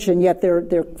in a clinch and yet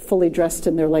they're fully dressed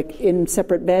and they're like in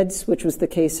separate beds, which was the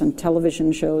case on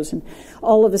television shows. And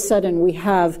all of a sudden we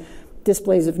have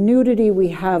displays of nudity. We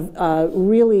have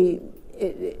really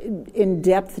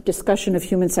in-depth discussion of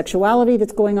human sexuality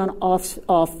that's going on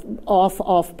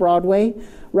off Broadway,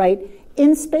 right?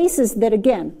 In spaces that,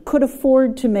 again, could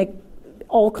afford to make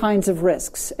all kinds of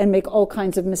risks and make all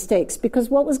kinds of mistakes.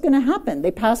 Because what was going to happen? They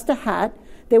passed a hat.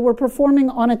 They were performing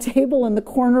on a table in the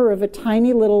corner of a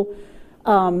tiny little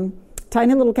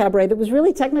tiny little cabaret that was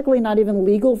really technically not even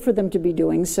legal for them to be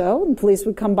doing so. And police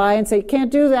would come by and say, "You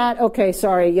can't do that." "Okay,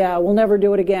 sorry, yeah, we'll never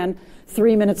do it again."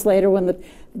 3 minutes later, when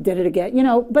did it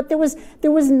again, But there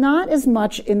was not as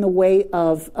much in the way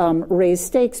of raised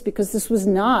stakes, because this was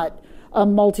not a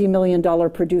multi-million-dollar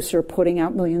producer putting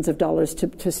out millions of dollars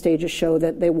to stage a show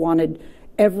that they wanted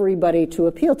everybody to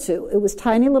appeal to. It was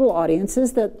tiny little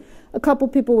audiences that a couple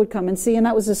people would come and see, and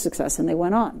that was a success, and they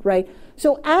went on, right?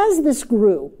 So as this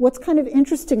grew, what's kind of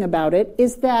interesting about it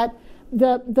is that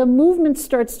the movement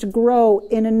starts to grow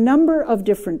in a number of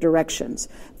different directions.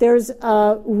 There's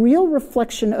a real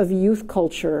reflection of youth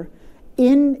culture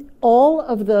in all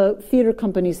of the theater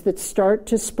companies that start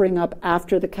to spring up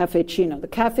after the Cafe Chino. The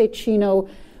Cafe Chino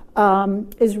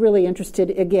is really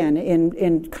interested, again,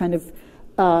 in kind of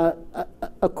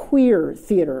a queer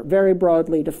theater, very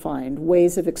broadly defined,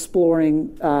 ways of exploring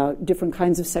different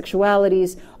kinds of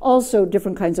sexualities, also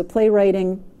different kinds of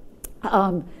playwriting.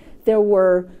 There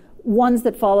were ones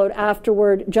that followed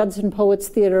afterward. Judson Poets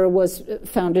Theater was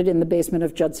founded in the basement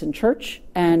of Judson Church,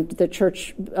 and the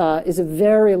church is a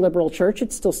very liberal church.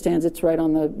 It still stands. It's right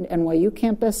on the NYU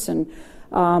campus, and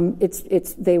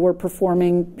they were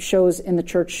performing shows in the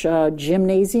church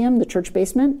gymnasium, the church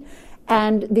basement.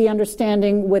 And the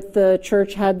understanding with the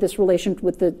church had this relation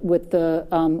with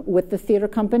the theater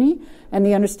company, and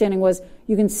the understanding was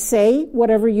you can say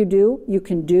whatever you do. You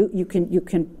can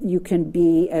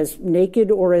be as naked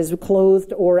or as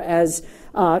clothed or as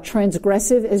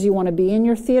transgressive as you want to be in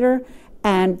your theater,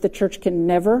 and the church can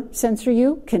never censor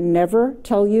you, can never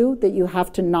tell you that you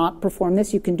have to not perform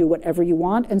this. You can do whatever you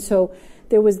want, and so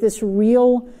there was this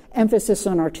real emphasis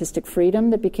on artistic freedom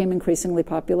that became increasingly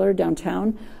popular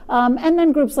downtown. And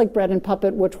then groups like Bread and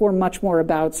Puppet, which were much more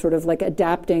about sort of like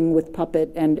adapting with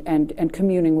puppet and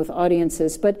communing with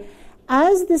audiences. But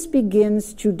as this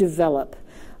begins to develop,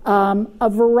 a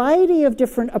variety of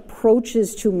different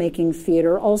approaches to making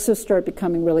theater also start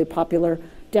becoming really popular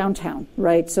downtown,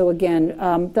 right? So again,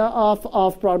 the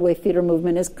off-Broadway theater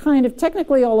movement is kind of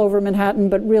technically all over Manhattan,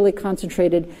 but really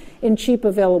concentrated in cheap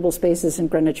available spaces in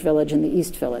Greenwich Village and the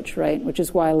East Village, right? Which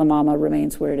is why La Mama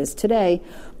remains where it is today.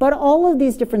 But all of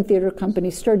these different theater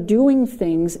companies start doing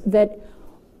things that,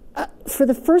 for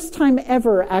the first time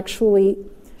ever, actually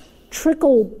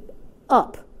trickle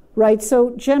up. Right,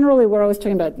 so generally we're always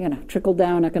talking about trickle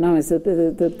down economics.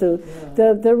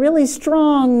 The really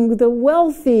strong, the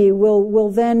wealthy will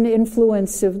then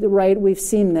influence. Right, we've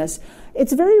seen this.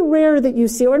 It's very rare that you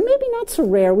see, or maybe not so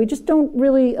rare. We just don't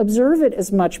really observe it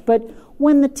as much. But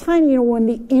when the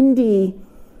indie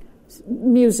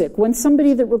music, when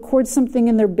somebody that records something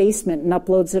in their basement and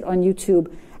uploads it on YouTube,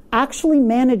 actually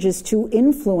manages to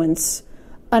influence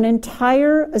an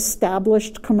entire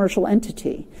established commercial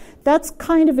entity. That's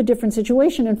kind of a different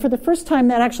situation. And for the first time,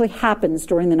 that actually happens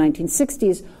during the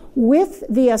 1960s with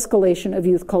the escalation of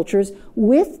youth cultures,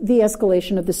 with the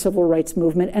escalation of the civil rights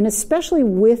movement, and especially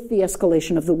with the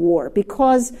escalation of the war.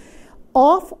 Because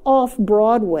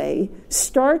off-Broadway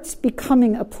starts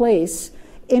becoming a place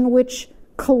in which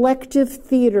collective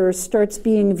theater starts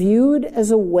being viewed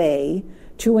as a way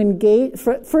to engage,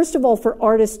 first of all, for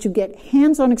artists to get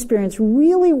hands-on experience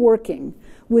really working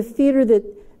with theater that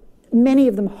many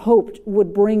of them hoped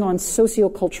would bring on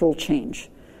sociocultural change,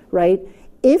 right?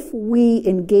 If we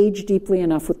engage deeply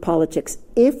enough with politics,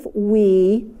 if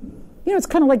we, it's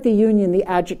kind of like the Union, the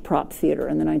agitprop theater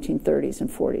in the 1930s and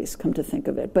 40s, come to think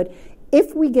of it. But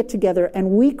if we get together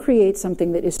and we create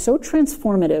something that is so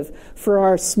transformative for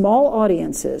our small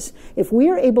audiences, if we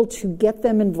are able to get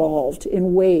them involved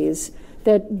in ways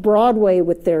that Broadway,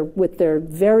 with their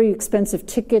very expensive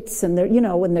tickets and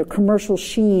their commercial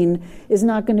sheen, is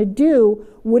not going to do,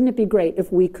 wouldn't it be great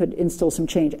if we could instill some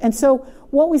change? And so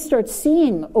what we start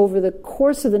seeing over the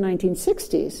course of the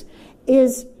 1960s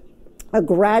is a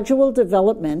gradual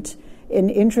development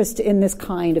in interest in this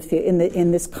kind of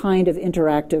in this kind of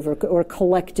interactive or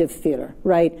collective theater,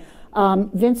 right?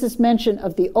 Vince's mention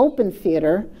of the open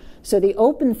theater. So the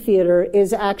open theater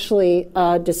is actually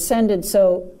descended.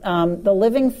 So the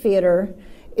Living Theater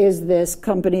is this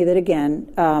company that,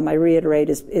 again, I reiterate,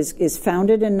 is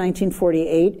founded in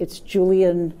 1948. It's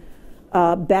Julian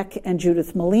Beck and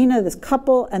Judith Molina, this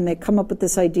couple, and they come up with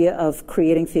this idea of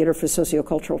creating theater for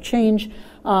sociocultural change.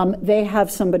 They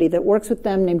have somebody that works with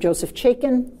them named Joseph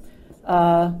Chaikin.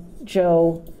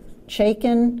 Joe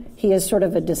Chaikin, he is sort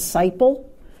of a disciple.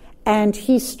 And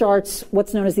he starts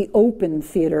what's known as the open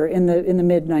theater in the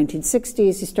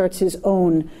mid-1960s. He starts his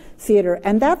own theater.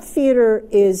 And that theater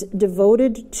is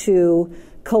devoted to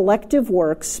collective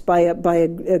works by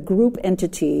a group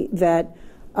entity that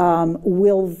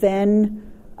will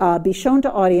then be shown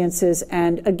to audiences,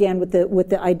 and again with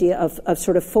the idea of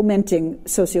sort of fomenting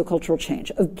sociocultural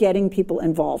change, of getting people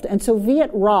involved. And so Viet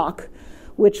Rock,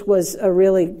 which was a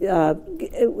really,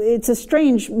 it's a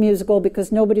strange musical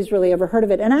because nobody's really ever heard of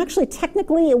it. And actually,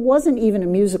 technically, it wasn't even a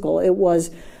musical. It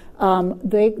was,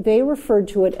 they referred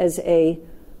to it as a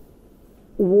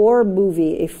war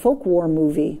movie, a folk war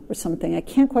movie or something. I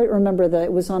can't quite remember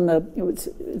it's on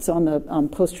the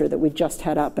poster that we just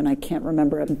had up, and I can't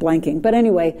remember it. I'm blanking. But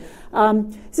anyway,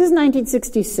 this is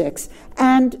 1966,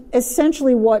 and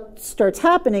essentially what starts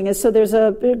happening is, so there's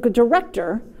a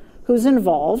director who's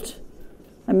involved.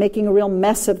 I'm making a real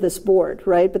mess of this board,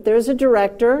 right? But there's a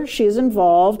director, she is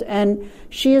involved, and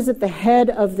she is at the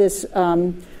head of this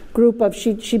group of,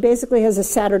 she basically has a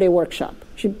Saturday workshop.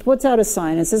 She puts out a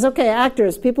sign and says, okay,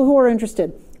 actors, people who are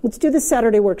interested, let's do this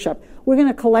Saturday workshop. We're going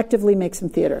to collectively make some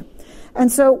theater.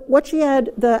 And so what she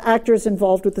had the actors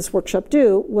involved with this workshop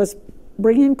do was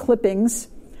bring in clippings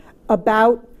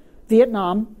about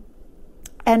Vietnam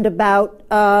and about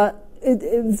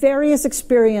various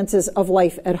experiences of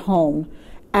life at home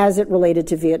as it related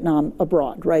to Vietnam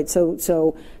abroad, right?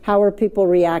 So how are people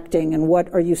reacting, and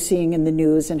what are you seeing in the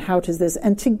news, and how does this?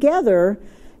 And together,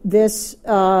 this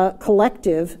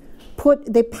collective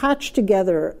they patched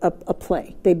together a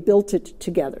play. They built it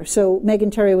together. So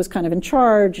Megan Terry was kind of in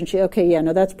charge, and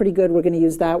that's pretty good. We're going to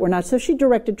use that. We're not. So she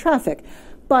directed traffic,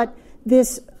 but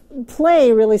this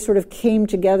play really sort of came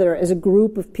together as a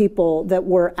group of people that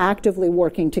were actively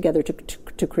working together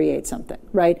to create something,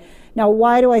 right? Now,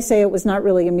 why do I say it was not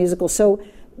really a musical? So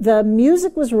the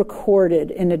music was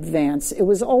recorded in advance. It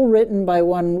was all written by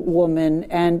one woman,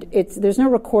 and there's no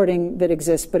recording that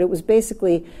exists, but it was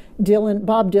basically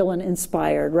Bob Dylan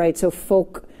inspired, right? So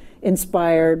folk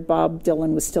inspired. Bob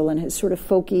Dylan was still in his sort of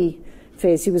folky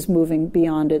phase. He was moving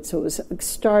beyond it, so it was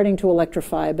starting to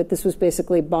electrify, but this was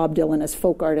basically Bob Dylan as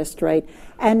folk artist, right?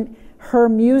 And her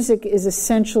music is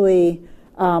essentially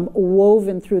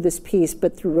woven through this piece,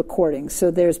 but through recording. So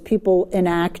there's people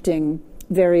enacting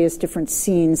various different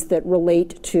scenes that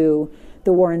relate to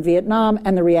the war in Vietnam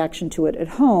and the reaction to it at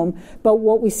home. But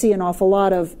what we see an awful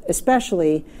lot of,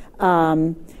 especially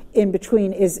in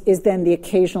between, is then the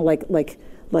occasional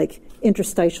like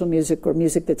interstitial music or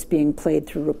music that's being played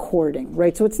through recording,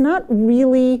 right? So it's not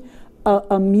really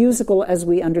a musical as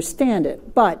we understand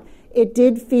it, but it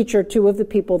did feature two of the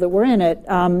people that were in it,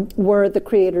 were the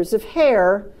creators of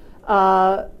Hair,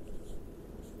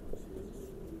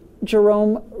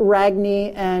 Jerome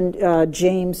Ragney and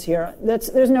James here.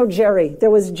 There's no Jerry. There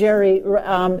was Jerry,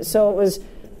 so it was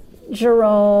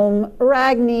Jerome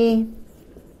Ragney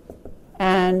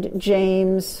and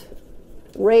James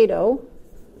Rado,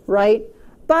 right?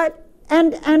 But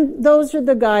and those are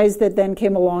the guys that then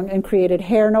came along and created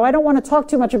Hair. Now, I don't want to talk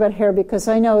too much about Hair because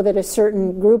I know that a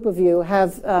certain group of you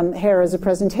have Hair as a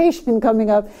presentation coming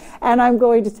up, and I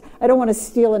don't want to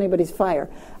steal anybody's fire.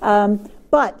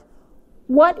 But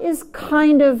what is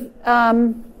kind of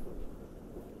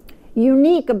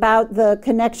unique about the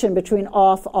connection between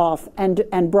off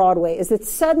and Broadway is that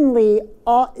suddenly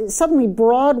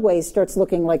Broadway starts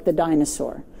looking like the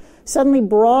dinosaur. Suddenly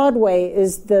Broadway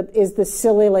is the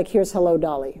silly, like, here's Hello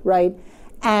Dolly, right?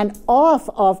 And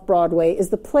off Broadway is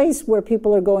the place where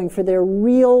people are going for their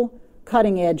real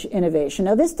cutting edge innovation.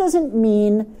 Now, this doesn't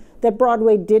mean that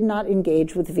Broadway did not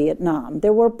engage with Vietnam.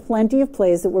 There were plenty of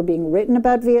plays that were being written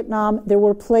about Vietnam. There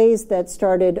were plays that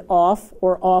started off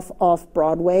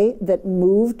Broadway that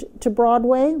moved to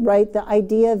Broadway, right? The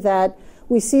idea that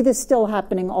we see this still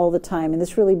happening all the time, and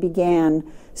this really began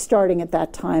starting at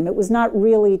that time. It was not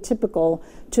really typical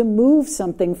to move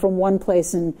something from one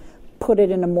place and put it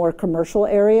in a more commercial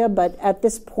area, but at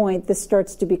this point, this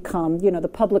starts to become, the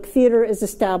public theater is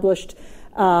established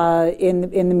in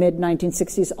the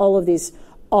mid-1960s. All of these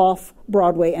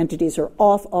off-Broadway entities or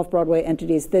off-Broadway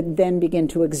entities that then begin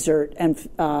to exert and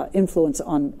influence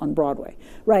on Broadway,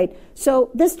 right?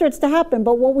 So this starts to happen,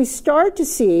 but what we start to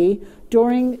see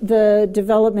during the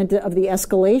development of the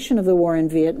escalation of the war in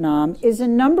Vietnam is a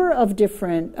number of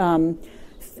different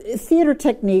theater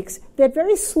techniques that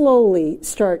very slowly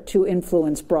start to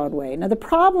influence Broadway. Now, the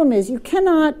problem is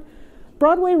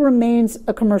Broadway remains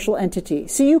a commercial entity,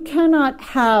 so you cannot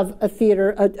have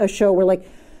a show where, like,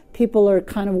 people are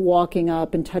kind of walking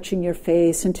up and touching your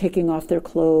face and taking off their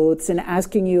clothes and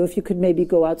asking you if you could maybe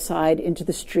go outside into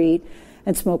the street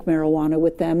and smoke marijuana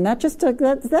with them.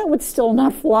 That would still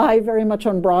not fly very much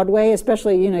on Broadway,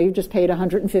 especially, you just paid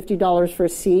 $150 for a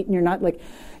seat and you're not like,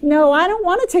 no, I don't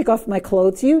want to take off my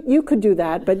clothes. You could do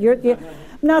that, but you're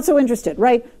not so interested,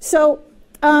 right? So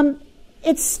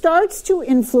it starts to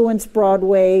influence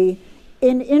Broadway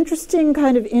in interesting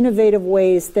kind of innovative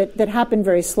ways that happen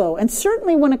very slow. And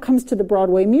certainly when it comes to the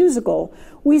Broadway musical,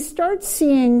 we start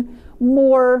seeing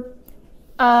more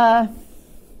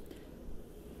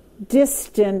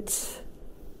distant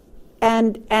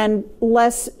and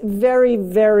less very,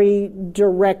 very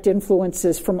direct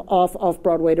influences from off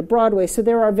Broadway to Broadway. So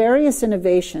there are various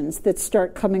innovations that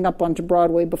start coming up onto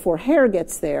Broadway before Hair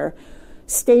gets there.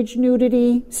 Stage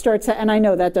nudity starts, and I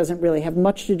know that doesn't really have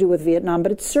much to do with Vietnam,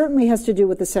 but it certainly has to do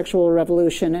with the sexual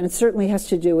revolution, and it certainly has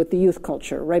to do with the youth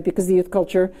culture, right? Because the youth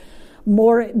culture,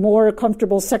 more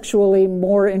comfortable sexually,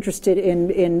 more interested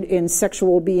in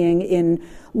sexual being, in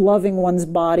loving one's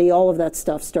body, all of that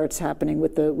stuff starts happening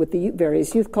with the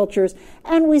various youth cultures.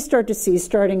 And we start to see,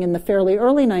 starting in the fairly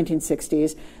early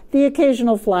 1960s, the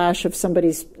occasional flash of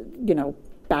somebody's,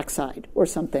 backside or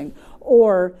something,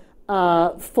 or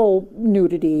full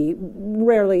nudity,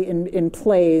 rarely in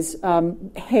plays,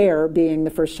 Hair being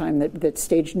the first time that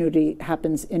stage nudity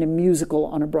happens in a musical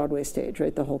on a Broadway stage,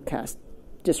 right? The whole cast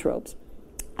disrobes.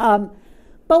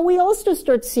 But we also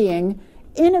start seeing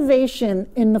innovation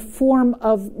in the form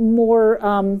of more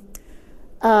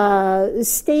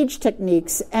stage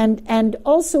techniques and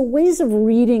also ways of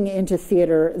reading into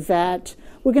theater that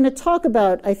we're going to talk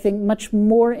about, I think, much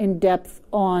more in depth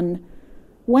on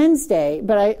Wednesday,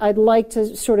 but I'd like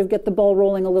to sort of get the ball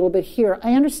rolling a little bit here.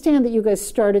 I understand that you guys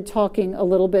started talking a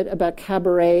little bit about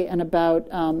cabaret and about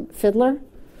Fiddler,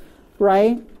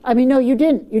 right? I mean, no, you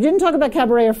didn't. You didn't talk about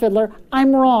cabaret or Fiddler.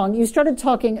 I'm wrong. You started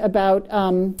talking about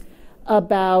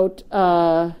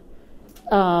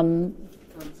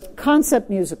concept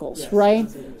musicals, yes, right?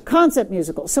 Concept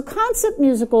musicals. So concept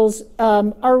musicals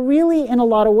are really, in a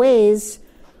lot of ways,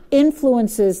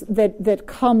 influences that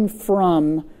come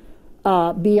from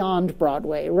beyond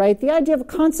Broadway, right? The idea of a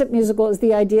concept musical is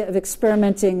the idea of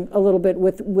experimenting a little bit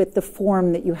with the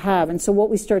form that you have. And so what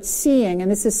we start seeing,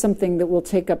 and this is something that we'll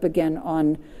take up again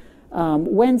on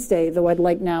Wednesday, though I'd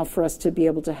like now for us to be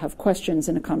able to have questions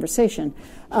in a conversation.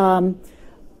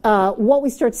 What we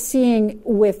start seeing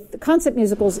with concept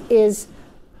musicals is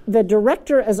the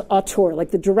director as auteur,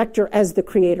 like the director as the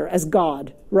creator, as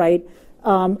God, right?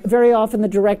 Very often the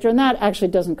director, and that actually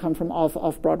doesn't come from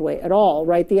off Broadway at all,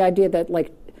 right? The idea that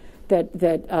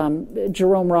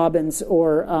Jerome Robbins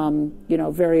or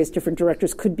various different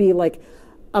directors could be like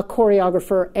a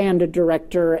choreographer and a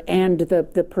director and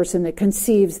the person that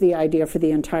conceives the idea for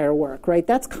the entire work, right?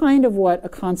 That's kind of what a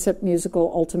concept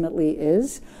musical ultimately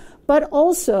is. But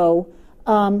also,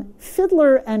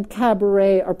 Fiddler and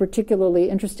Cabaret are particularly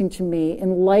interesting to me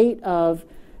in light of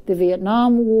the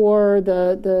Vietnam War,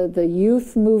 the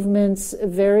youth movements,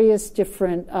 various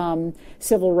different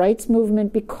civil rights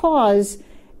movement, because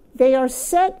they are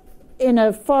set in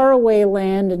a faraway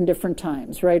land in different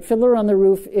times, right? Fiddler on the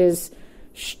Roof is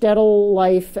shtetl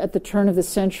life at the turn of the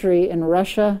century in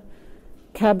Russia.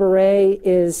 Cabaret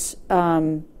is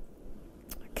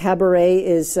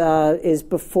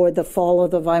before the fall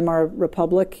of the Weimar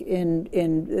Republic in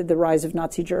the rise of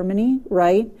Nazi Germany,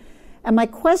 right? And my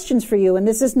questions for you, and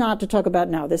this is not to talk about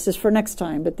now, this is for next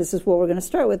time, but this is what we're going to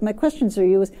start with. My questions for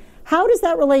you is, how does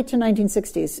that relate to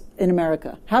 1960s in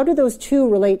America? How do those two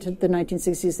relate to the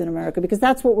 1960s in America? Because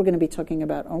that's what we're going to be talking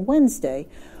about on Wednesday.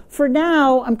 For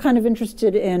now, I'm kind of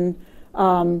interested in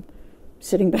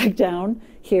sitting back down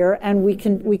here, and we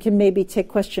can maybe take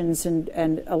questions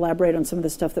and elaborate on some of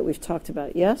the stuff that we've talked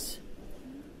about. Yes?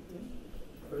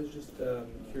 I was just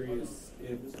curious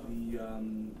if the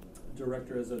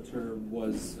director as auteur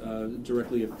was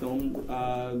directly a film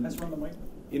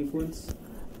influence?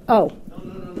 Oh.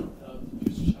 No.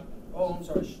 Oh, I'm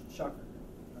sorry, shocker.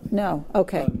 No,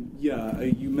 okay.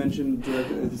 You mentioned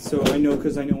so I know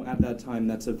at that time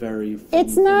that's a very.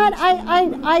 It's not.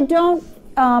 I don't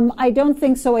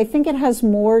think so. I think it has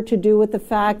more to do with the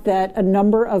fact that a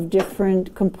number of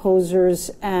different composers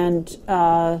and.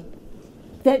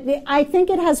 I think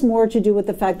it has more to do with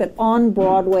the fact that on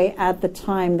Broadway at the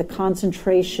time, the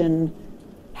concentration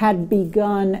had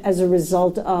begun as a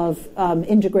result of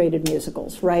integrated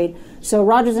musicals, right? So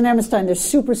Rodgers and Hammerstein, they're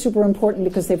super, super important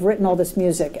because they've written all this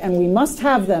music, and we must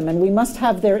have them, and we must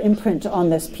have their imprint on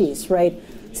this piece, right?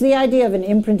 So the idea of an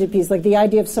imprinted piece, like the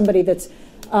idea of somebody that's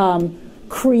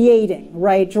creating,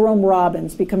 right? Jerome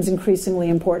Robbins becomes increasingly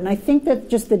important. I think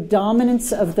that just the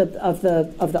dominance of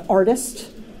the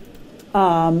artist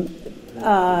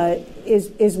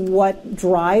is what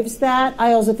drives that.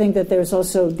 I also think that there's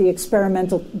also the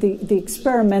experimental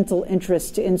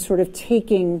interest in sort of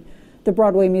taking the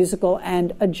Broadway musical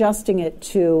and adjusting it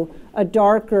to a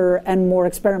darker and more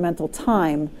experimental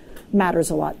time matters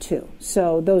a lot too.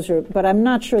 So those are, but I'm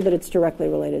not sure that it's directly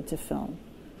related to film.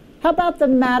 How about the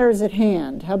matters at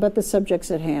hand? How about the subjects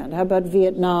at hand? How about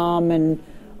Vietnam and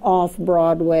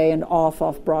off-Broadway and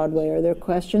off-Broadway? Are there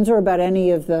questions? Or about any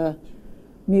of the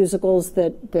musicals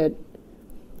that...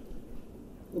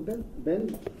 Well,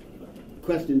 Ben's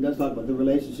question does talk about the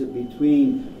relationship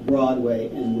between Broadway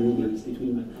and movies,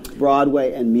 between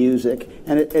Broadway and music.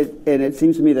 And it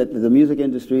seems to me that the music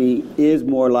industry is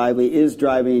more lively, is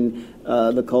driving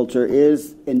the culture,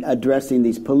 is in addressing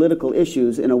these political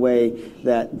issues in a way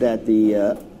that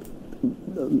the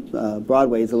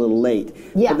Broadway is a little late.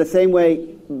 Yeah. But the same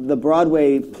way, the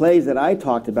Broadway plays that I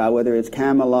talked about, whether it's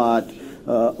Camelot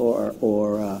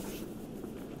or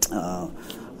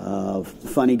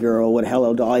Funny Girl,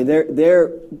 Hello Dolly,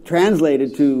 they're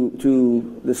translated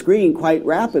to the screen quite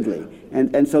rapidly,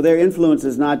 and so their influence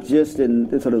is not just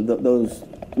in sort of those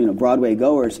Broadway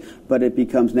goers, but it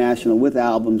becomes national with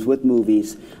albums, with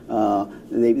movies.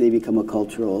 They become a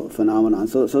cultural phenomenon.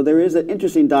 So there is an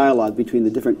interesting dialogue between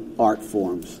the different art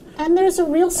forms. And there's a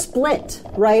real split,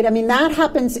 right? I mean,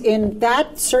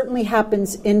 that certainly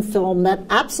happens in film. That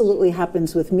absolutely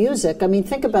happens with music. I mean,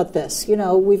 think about this.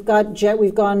 We've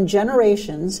gone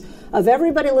generations of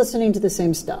everybody listening to the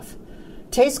same stuff.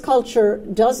 Taste culture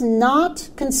does not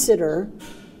consider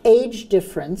age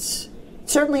difference.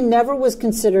 Certainly never was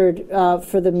considered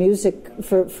for the music,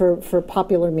 for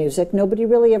popular music. Nobody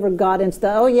really ever got into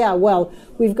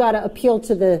we've got to appeal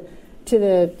to the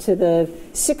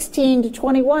 16 to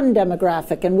 21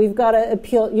 demographic, and we've got to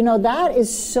appeal. That is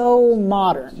so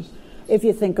modern, if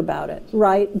you think about it,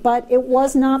 right? But it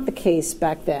was not the case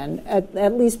back then,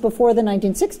 at least before the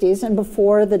 1960s and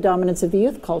before the dominance of the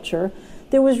youth culture.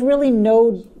 There was really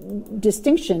no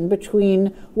distinction between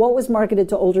what was marketed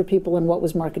to older people and what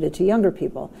was marketed to younger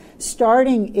people.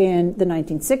 Starting in the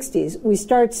 1960s, we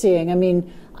start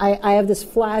seeing, I have this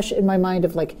flash in my mind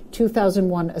of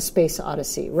 2001: A Space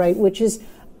Odyssey, right? Which is,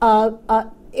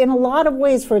 in a lot of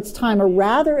ways for its time, a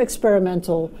rather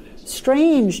experimental,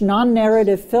 strange,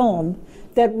 non-narrative film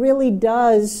that really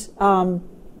does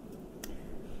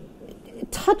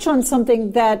touch on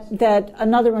something that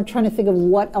I'm trying to think of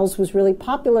what else was really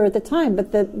popular at the time,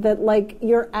 but that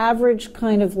your average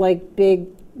kind of big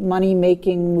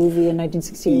money-making movie in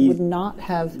 1968 would not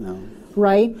have,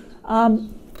 right?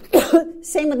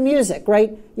 Same with music,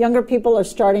 right? Younger people are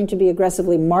starting to be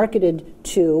aggressively marketed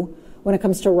to when it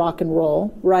comes to rock and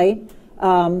roll, right?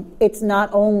 It's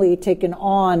not only taken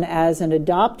on as and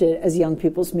adopted as young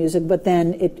people's music, but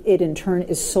then it in turn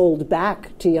is sold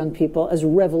back to young people as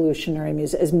revolutionary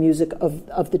music, as music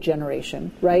of the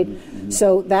generation, right? Mm-hmm.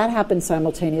 So that happens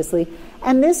simultaneously.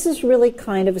 And this is really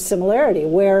kind of a similarity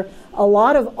where a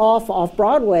lot of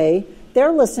off-Broadway,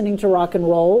 they're listening to rock and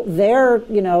roll. They're,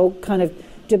 kind of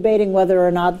debating whether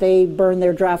or not they burn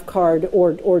their draft card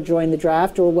or join the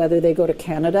draft, or whether they go to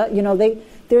Canada.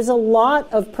 There's a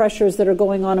lot of pressures that are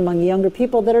going on among younger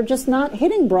people that are just not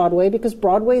hitting Broadway, because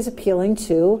Broadway is appealing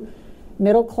to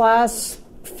middle-class,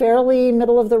 fairly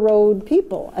middle-of-the-road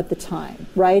people at the time,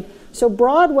 right? So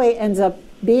Broadway ends up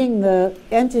being the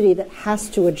entity that has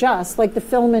to adjust, like the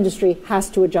film industry has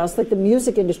to adjust, like the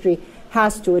music industry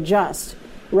has to adjust,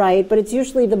 right? But it's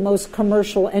usually the most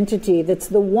commercial entity that's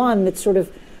the one that's sort of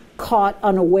caught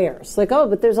unawares.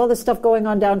 But there's all this stuff going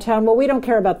on downtown. Well, we don't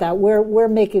care about that. We're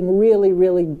making really,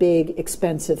 really big,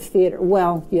 expensive theater.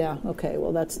 Well, yeah, okay.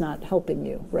 Well, that's not helping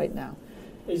you right now.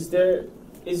 Is the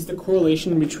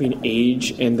correlation between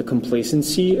age and the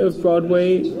complacency of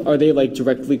Broadway, are they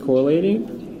directly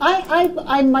correlating?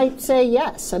 I might say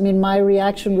yes. My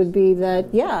reaction would be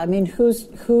that, yeah.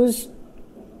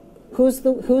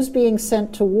 Who's being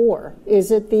sent to war? Is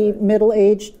it the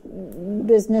middle-aged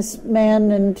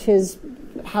businessman and his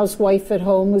housewife at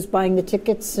home who's buying the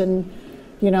tickets, and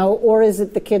or is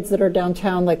it the kids that are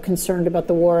downtown concerned about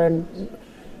the war and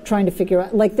trying to figure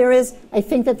out I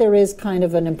think that there is kind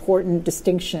of an important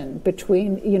distinction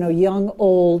between young,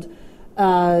 old,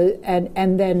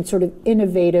 and then sort of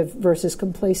innovative versus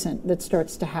complacent that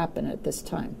starts to happen at this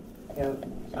time. Yeah.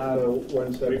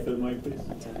 1 second for the mic, please.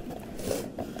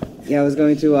 Yeah, I was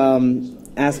going to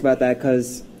ask about that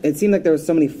because it seemed like there were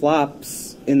so many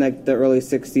flops in the early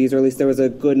 60s, or at least there was a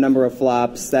good number of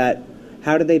flops.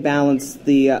 How did they balance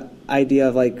the idea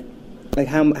of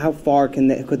how far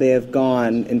could they have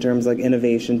gone in terms of in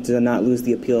to not lose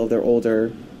the appeal of their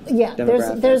older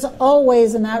demographic? There's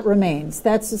always, and that remains.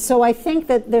 So I think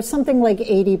that there's something like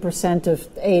 80% of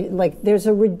there's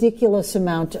a ridiculous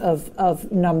amount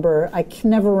of number. I can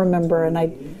never remember, and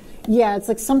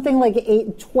it's something like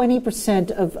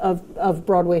 20% of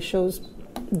Broadway shows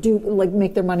do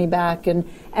make their money back, and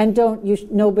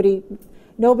nobody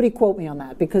quote me on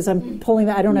that, because I'm pulling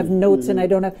that. I don't have notes, and I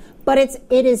don't have, but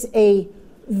it is a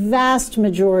vast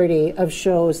majority of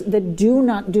shows that do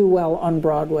not do well on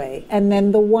Broadway. And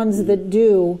then the ones that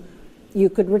do, you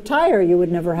could retire. You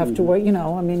would never have to work. You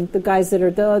know, I mean, the guys that are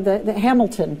the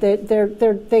Hamilton,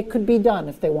 they could be done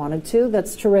if they wanted to.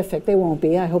 That's terrific. They won't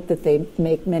be. I hope that they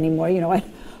make many more. You know, I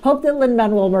hope that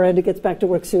Lin-Manuel Miranda gets back to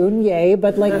work soon. Yay!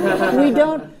 But like, we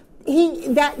don't.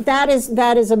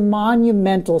 That is a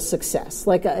monumental success,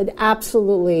 like an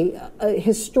absolutely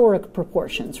historic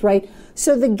proportions, right?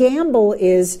 So the gamble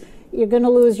is you're going to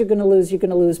lose, you're going to lose, you're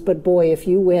going to lose, but boy, if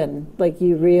you win, like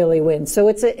you really win. So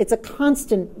it's a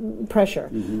constant pressure.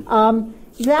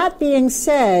 That being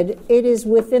said, it is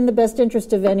within the best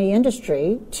interest of any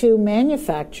industry to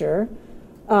manufacture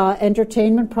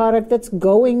entertainment product that's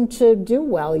going to do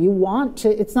well. You want to,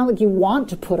 it's not like you want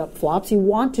to put up flops, you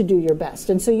want to do your best.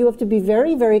 And so you have to be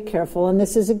very, very careful. And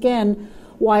this is, again,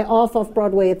 why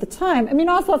Off-Broadway at the time, I mean,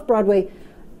 Off-Broadway,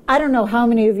 I don't know how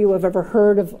many of you have ever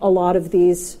heard of a lot of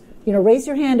these. You know, raise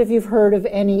your hand if you've heard of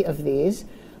any of these.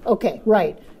 Okay,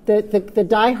 right. The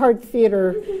diehard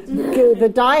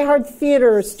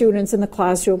theater students in the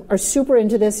classroom are super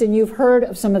into this, and you've heard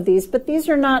of some of these, but these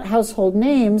are not household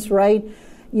names, right?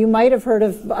 You might have heard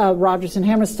of Rodgers and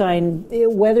Hammerstein,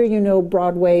 whether you know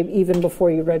Broadway even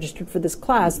before you registered for this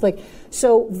class. Like,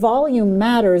 so volume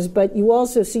matters, but you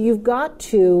also, so you've got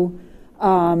to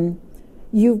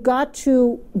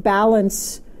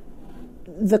balance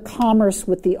the commerce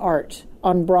with the art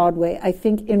on Broadway, I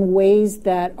think, in ways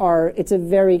that are, it's a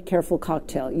very careful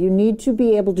cocktail. You need to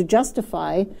be able to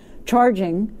justify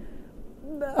charging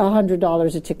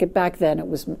 $100 a ticket. Back then it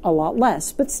was a lot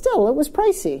less, but still it was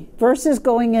pricey, versus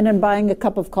going in and buying a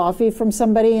cup of coffee from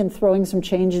somebody and throwing some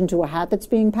change into a hat that's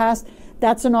being passed.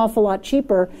 That's an awful lot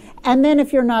cheaper. And then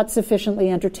if you're not sufficiently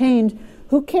entertained,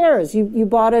 who cares? You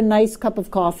bought a nice cup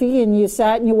of coffee and you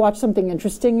sat and you watched something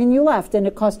interesting and you left, and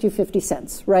it cost you 50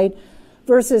 cents, right?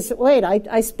 Versus, wait,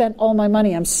 I spent all my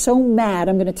money. I'm so mad.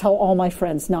 I'm going to tell all my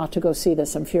friends not to go see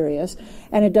this. I'm furious.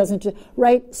 And it doesn't,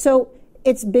 right? So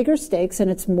it's bigger stakes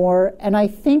and it's more, and I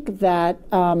think that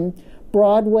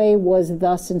Broadway was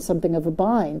thus in something of a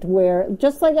bind where,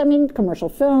 just like, I mean, commercial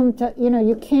film,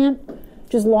 you can't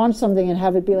just launch something and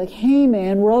have it be like, hey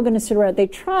man, we're all going to sit around. They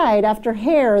tried, after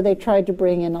Hair, they tried to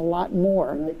bring in a lot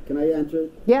more. Can I answer?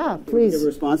 Yeah, please. Give a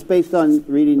response based on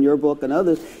reading your book and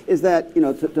others, is that,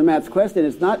 to Matt's question,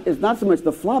 it's not so much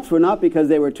the flops were not because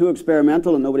they were too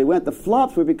experimental and nobody went. The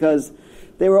flops were because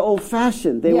they were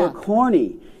old-fashioned, they were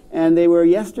corny, and they were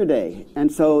yesterday. And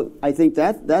so I think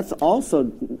that's also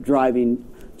driving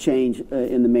change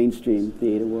in the mainstream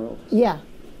theater world. Yeah.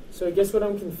 So I guess what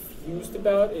I'm confused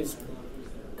about is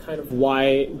kind of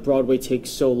why Broadway takes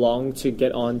so long to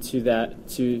get onto that,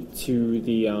 to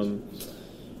the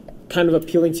kind of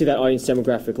appealing to that audience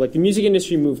demographic. Like, the music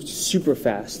industry moved super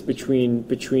fast between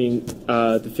the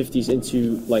 50s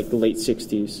into like the late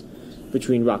 60s,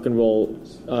 between rock and roll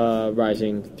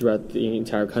rising throughout the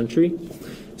entire country.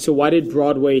 So why did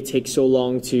Broadway take so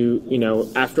long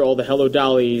to, after all the Hello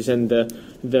Dollys and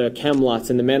the Camelots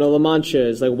and the Man of La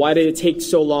Manchas, like, why did it take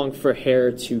so long for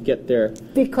Hair to get there?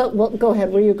 Because, well, go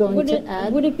ahead. Were you going to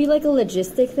add? Would it be like a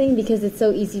logistic thing, because it's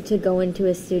so easy to go into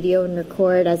a studio and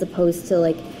record, as opposed to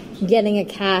like getting a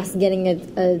cast, getting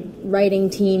a writing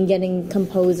team, getting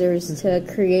composers to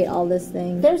create all this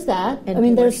thing? There's that. I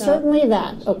mean, there's certainly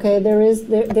that. Okay, there is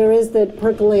that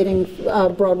percolating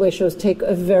Broadway shows take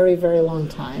a very, very long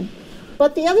time.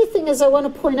 But the other thing is, I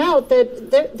want to point out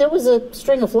that there was a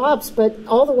string of flops, but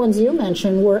all the ones you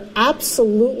mentioned were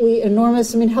absolutely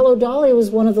enormous. I mean, Hello Dolly was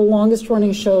one of the longest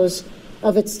running shows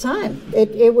of its time.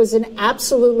 It was an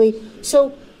absolutely...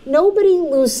 So nobody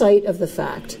lose sight of the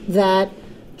fact that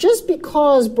just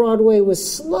because Broadway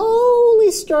was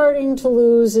slowly starting to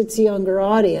lose its younger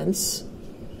audience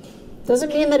doesn't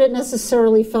mean that it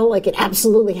necessarily felt like it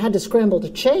absolutely had to scramble to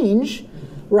change,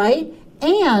 right?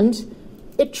 And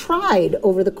it tried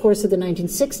over the course of the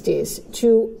 1960s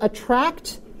to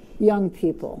attract young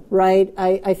people, right?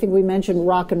 I think we mentioned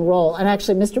rock and roll. And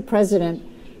actually, Mr. President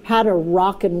had a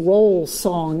rock and roll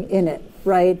song in it,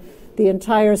 right? The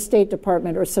entire State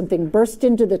Department or something burst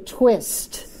into the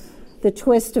twist. The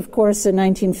twist, of course, a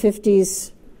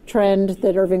 1950s trend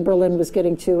that Irving Berlin was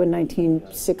getting to in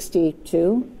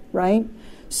 1962, right?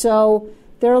 So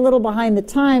they're a little behind the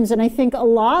times. And I think a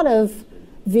lot of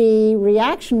the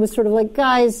reaction was sort of like,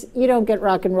 guys, you don't get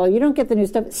rock and roll. You don't get the new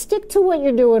stuff. Stick to what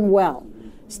you're doing well.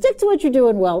 Stick to what you're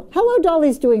doing well. Hello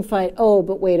Dolly's doing fine. Oh,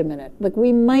 but wait a minute. Like,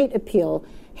 we might appeal.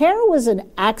 Hair was an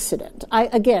accident.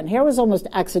 Hair was almost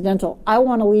accidental. I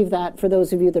want to leave that for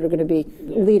those of you that are going to be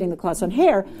leading the class on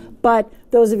hair. But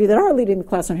those of you that are leading the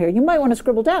class on hair, you might want to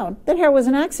scribble down that hair was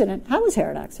an accident. How was hair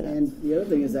an accident? And the other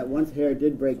thing is that once hair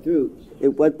did break through,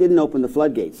 it didn't open the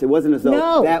floodgates. It wasn't as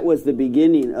though that was the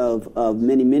beginning of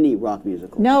many rock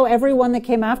musicals. No, everyone that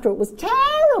came after it was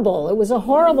terrible. It was a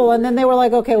horrible. And then they were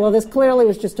like, okay, well, this clearly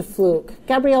was just a fluke.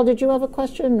 Gabrielle, did you have a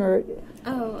question? Or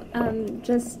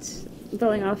Just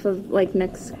building off of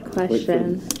Nick's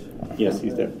question. Yes,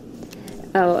 he's there.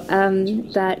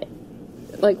 That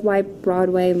why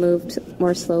Broadway moved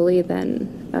more slowly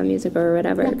than a musical or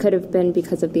whatever. It could have been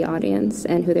because of the audience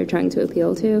and who they're trying to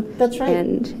appeal to. That's right.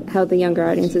 And how the younger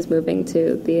audience is moving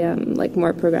to the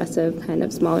more progressive kind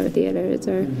of smaller theaters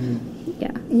or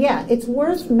Yeah, it's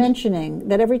worth mentioning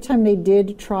that every time they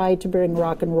did try to bring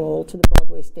rock and roll to the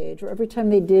Broadway stage, or every time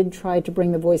they did try to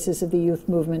bring the voices of the youth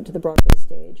movement to the Broadway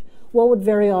stage, what would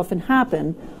very often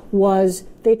happen was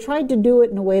they tried to do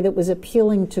it in a way that was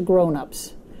appealing to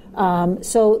grown-ups.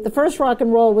 So the first rock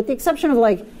and roll, with the exception of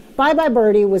Bye Bye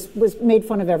Birdie, was made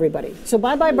fun of everybody. So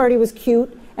Bye Bye Birdie was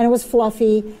cute, and it was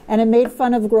fluffy, and it made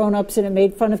fun of grown-ups, and it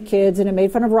made fun of kids, and it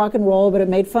made fun of rock and roll, but it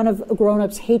made fun of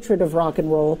grown-ups' hatred of rock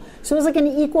and roll. So it was an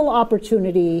equal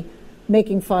opportunity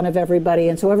making fun of everybody,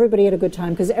 and so everybody had a good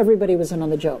time because everybody was in on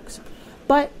the jokes.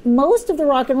 But most of the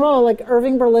rock and roll,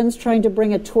 Irving Berlin's trying to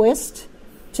bring a twist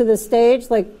to the stage,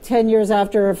 10 years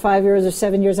after, or 5 years, or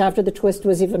 7 years after the twist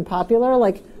was even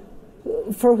popular,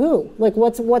 for who?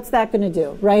 What's that going to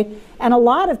do, right? And a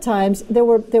lot of times there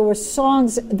were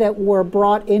songs that were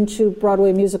brought into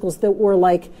Broadway musicals that were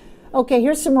okay,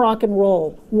 here's some rock and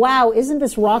roll. Wow, isn't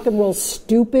this rock and roll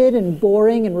stupid and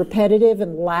boring and repetitive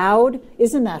and loud?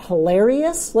 Isn't that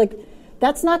hilarious?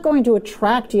 That's not going to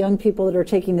attract young people that are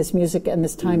taking this music and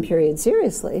this time period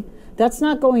seriously. That's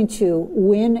not going to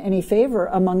win any favor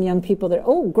among young people that,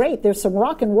 oh, great, there's some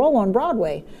rock and roll on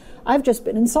Broadway. I've just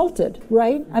been insulted,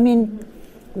 right? I mean,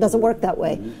 it doesn't work that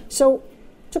way. So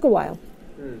it took a while.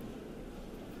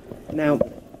 Now,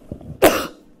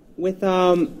 with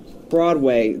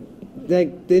Broadway, they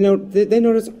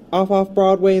notice off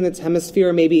Broadway in its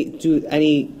hemisphere, maybe do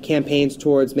any campaigns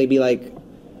towards maybe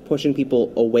pushing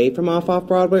people away from off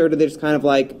Broadway, or do they just kind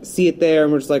of see it there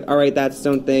and we're just all right, that's its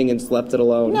own thing, and just left it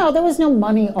alone? No, there was no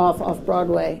money off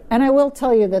Broadway. And I will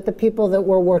tell you that the people that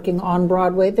were working on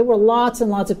Broadway, there were lots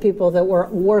and lots of people that were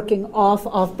working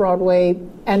off Broadway,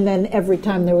 and then every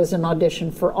time there was an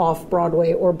audition for off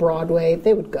Broadway or Broadway,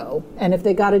 they would go. And if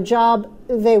they got a job,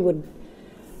 they would.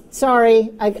 Sorry,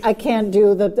 I can't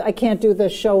do the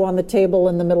show on the table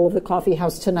in the middle of the coffee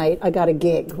house tonight. I got a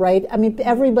gig, right? I mean,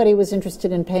 everybody was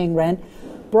interested in paying rent.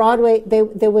 Broadway,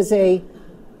 it was a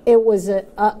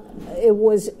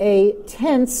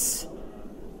tense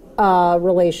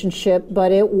relationship,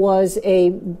 but it was a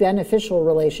beneficial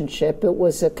relationship. It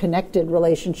was a connected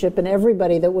relationship, and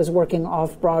everybody that was working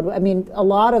off Broadway. I mean, a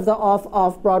lot of the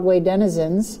off Broadway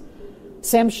denizens.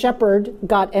 Sam Shepard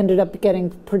ended up getting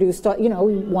produced,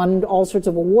 won all sorts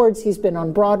of awards. He's been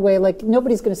on Broadway.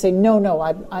 Nobody's going to say, no,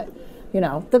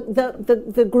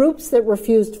 the groups that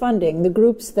refused funding, the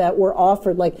groups that were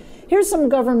offered, here's some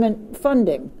government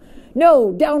funding.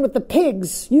 No, down with the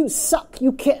pigs. You suck.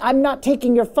 You can't, I'm not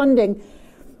taking your funding.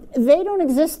 They don't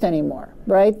exist anymore,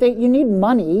 right? You need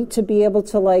money to be able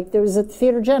to, there was a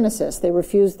Theater Genesis. They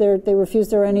refused their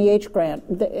NEH grant.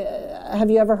 Have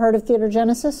you ever heard of Theater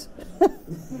Genesis?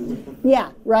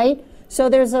 Yeah, right? So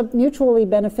there's a mutually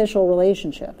beneficial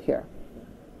relationship here.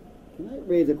 Can I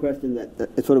raise a question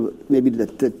that sort of maybe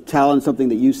to challenge something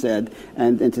that you said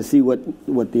and to see what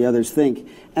the others think?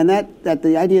 And that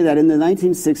the idea that in the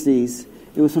 1960s,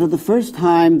 it was sort of the first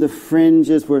time the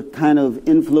fringes were kind of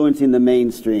influencing the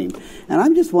mainstream. And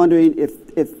I'm just wondering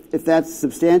if that's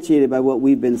substantiated by what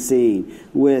we've been seeing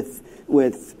with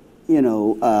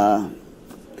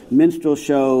minstrel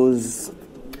shows,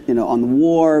 on the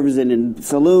wharves and in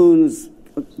saloons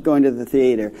going to the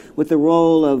theater, with the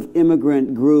role of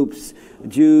immigrant groups,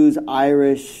 Jews,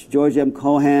 Irish, George M.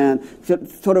 Cohan.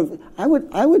 Sort of, I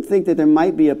would think that there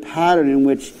might be a pattern in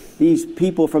which these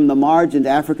people from the margins,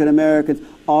 African Americans,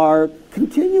 are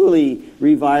continually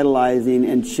revitalizing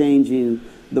and changing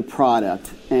the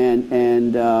product. And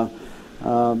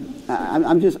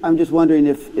I'm just wondering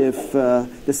if the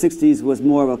 '60s was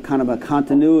more of a kind of a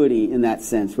continuity in that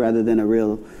sense, rather than a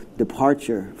real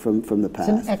departure from the past.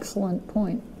 It's an excellent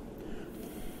point.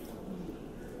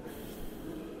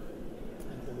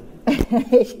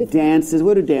 Dances.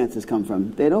 Where do dances come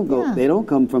from? They don't go. Yeah. They don't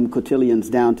come from cotillions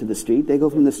down to the street. They go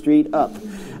from the street up,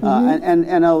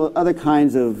 and other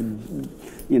kinds of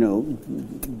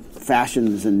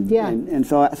fashions and Yeah. and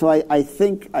so I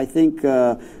think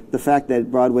the fact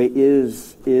that Broadway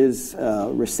is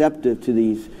receptive to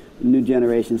these new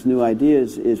generations, new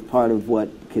ideas, is part of what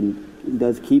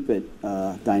does keep it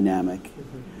dynamic.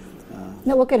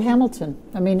 Now look at Hamilton.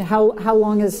 I mean, how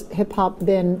long has hip hop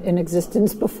been in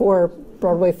existence before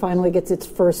Broadway finally gets its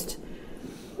first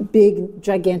big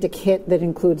gigantic hit that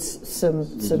includes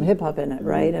some hip hop in it,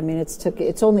 right? I mean,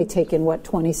 it's only taken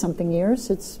 20 something years.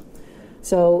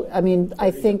 I mean, I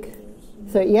think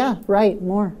yeah, right,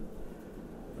 more.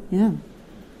 Yeah.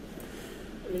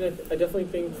 I mean, I definitely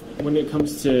think when it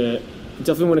comes to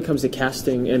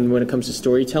casting and when it comes to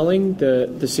storytelling, the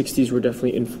 60s were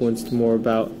definitely influenced more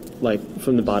about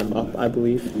from the bottom up, I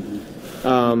believe.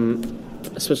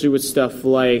 Especially with stuff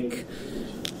like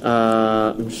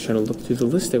I'm just trying to look through the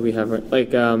list that we have. I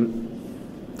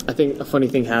think a funny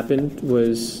thing happened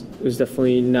was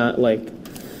definitely not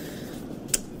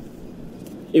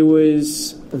it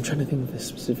was. I'm trying to think of a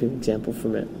specific example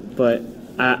from it, but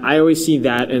I always see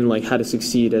that and How to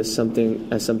Succeed as something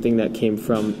that came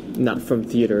from not from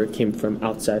theater, it came from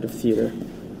outside of theater.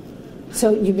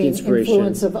 So you mean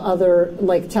influence of other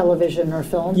television or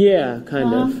film? Yeah,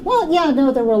 kind of. Well, yeah,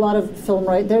 no, there were a lot of film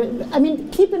there. I mean,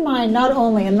 keep in mind not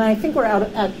only, and I think we're out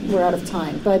of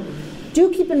time, but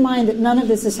do keep in mind that none of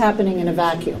this is happening in a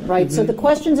vacuum, right? Mm-hmm. So the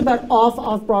questions about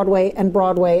off Broadway and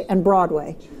Broadway and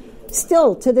Broadway.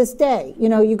 Still, to this day,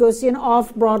 you go see an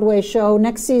off-Broadway show.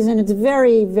 Next season, it's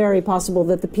very, very possible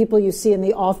that the people you see in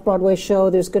the off-Broadway show,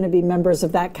 there's going to be members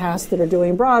of that cast that are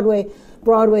doing Broadway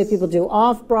people do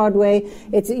off-Broadway.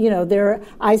 It's,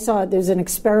 I saw there's an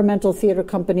experimental theater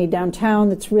company downtown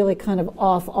that's really kind of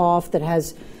off, that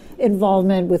has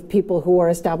involvement with people who are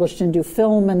established and do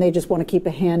film, and they just want to keep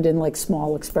a hand in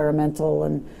small experimental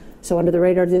and so under the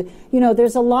radar.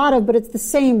 There's a lot of, but it's the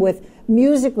same with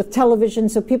music, with television.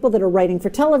 So people that are writing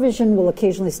for television will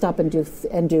occasionally stop and do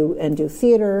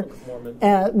theater.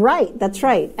 Right, that's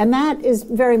right, and that is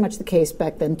very much the case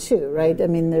back then too, right? I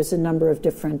mean, there's a number of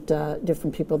different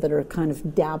people that are kind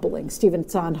of dabbling. Stephen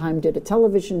Sondheim did a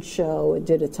television show,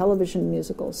 did a television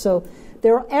musical. So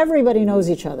everybody knows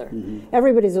each other. Mm-hmm.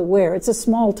 Everybody's aware. It's a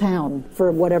small town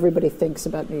for what everybody thinks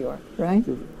about New York, right?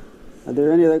 Mm-hmm. Are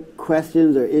there any other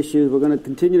questions or issues? We're going to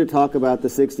continue to talk about the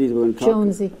 60s. We're going to talk.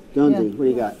 Jonesy, yeah. What do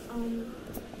you got?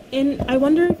 And I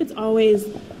wonder if it's always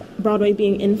Broadway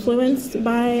being influenced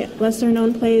by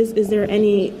lesser-known plays. Is there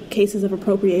any cases of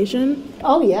appropriation?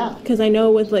 Oh, yeah. Because I know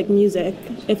with music,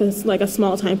 if it's a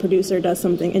small-time producer does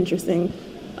something interesting,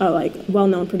 a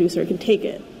well-known producer can take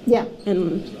it. Yeah.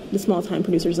 And the small-time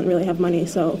producer doesn't really have money,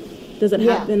 so... Does it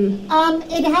happen?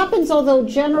 It happens, although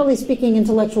generally speaking,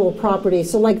 intellectual property.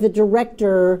 So the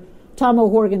director, Tom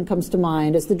O'Horgan comes to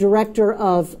mind, as the director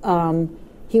of,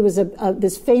 he was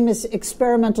this famous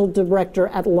experimental director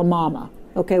at La Mama,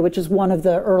 which is one of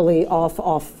the early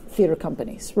off theater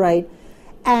companies, right?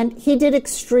 And he did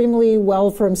extremely well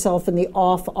for himself in the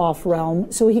off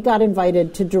realm, so he got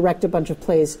invited to direct a bunch of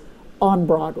plays on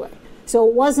Broadway. So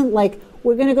it wasn't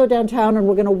we're going to go downtown and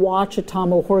we're going to watch a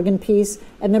Tom O'Horgan piece,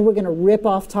 and then we're going to rip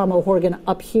off Tom O'Horgan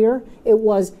up here. It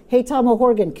was, hey, Tom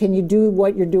O'Horgan, can you do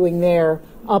what you're doing there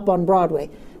up on Broadway?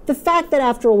 The fact that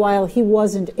after a while he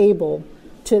wasn't able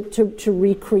to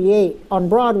recreate on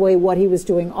Broadway what he was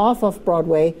doing off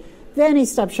Broadway, then he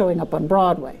stopped showing up on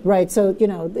Broadway, right? So,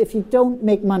 if you don't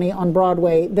make money on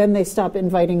Broadway, then they stop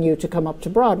inviting you to come up to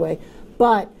Broadway.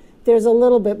 But there's a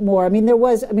little bit more.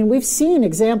 We've seen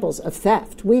examples of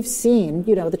theft. We've seen,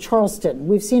 the Charleston.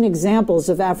 We've seen examples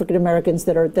of African Americans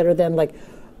that are then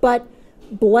but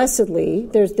blessedly,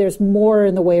 there's more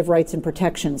in the way of rights and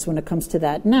protections when it comes to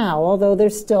that now, although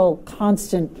there's still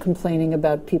constant complaining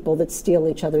about people that steal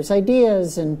each other's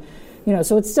ideas and,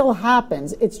 so it still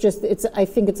happens. It's just, I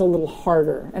think it's a little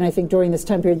harder. And I think during this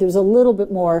time period, there was a little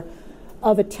bit more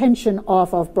of attention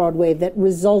off Broadway that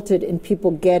resulted in people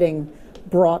getting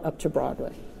brought up to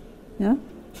Broadway. Yeah?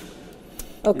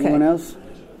 Okay. Anyone else?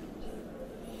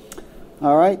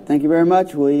 All right. Thank you very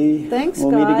much. We'll meet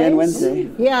again Wednesday.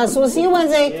 Yeah, so we'll see you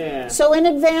Wednesday. Yeah. So in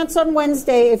advance on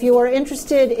Wednesday, if you are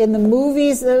interested in the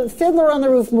movies, the Fiddler on the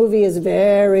Roof movie is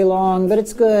very long, but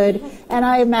it's good. And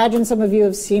I imagine some of you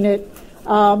have seen it.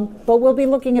 But we'll be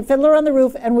looking at Fiddler on the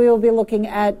Roof, and we will be looking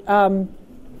at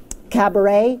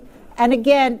Cabaret. And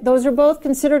again, those are both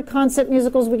considered concept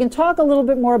musicals. We can talk a little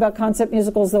bit more about concept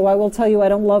musicals, though I will tell you I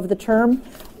don't love the term,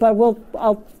 but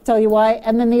I'll tell you why.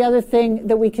 And then the other thing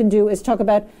that we can do is talk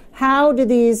about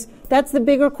that's the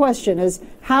bigger question, is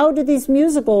how do these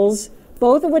musicals,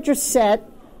 both of which are set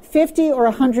 50 or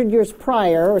 100 years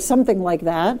prior or something like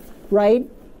that, right?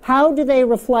 How do they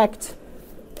reflect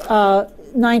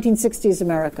 1960s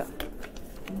America.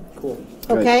 Cool.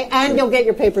 Okay, and you'll get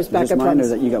your papers back. Is this I mine, or promise.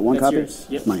 that you got one That's copy? yours.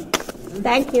 Yep. Mine.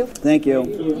 Thank you. Thank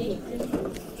you.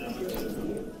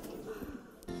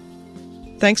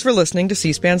 Thanks for listening to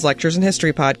C-SPAN's Lectures in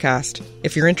History podcast.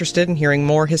 If you're interested in hearing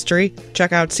more history,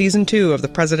 check out Season 2 of the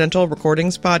Presidential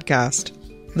Recordings podcast.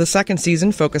 The second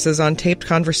season focuses on taped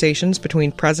conversations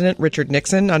between President Richard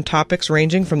Nixon on topics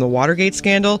ranging from the Watergate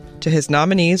scandal to his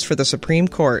nominees for the Supreme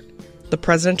Court. The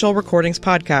Presidential Recordings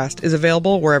podcast is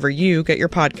available wherever you get your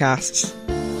podcasts.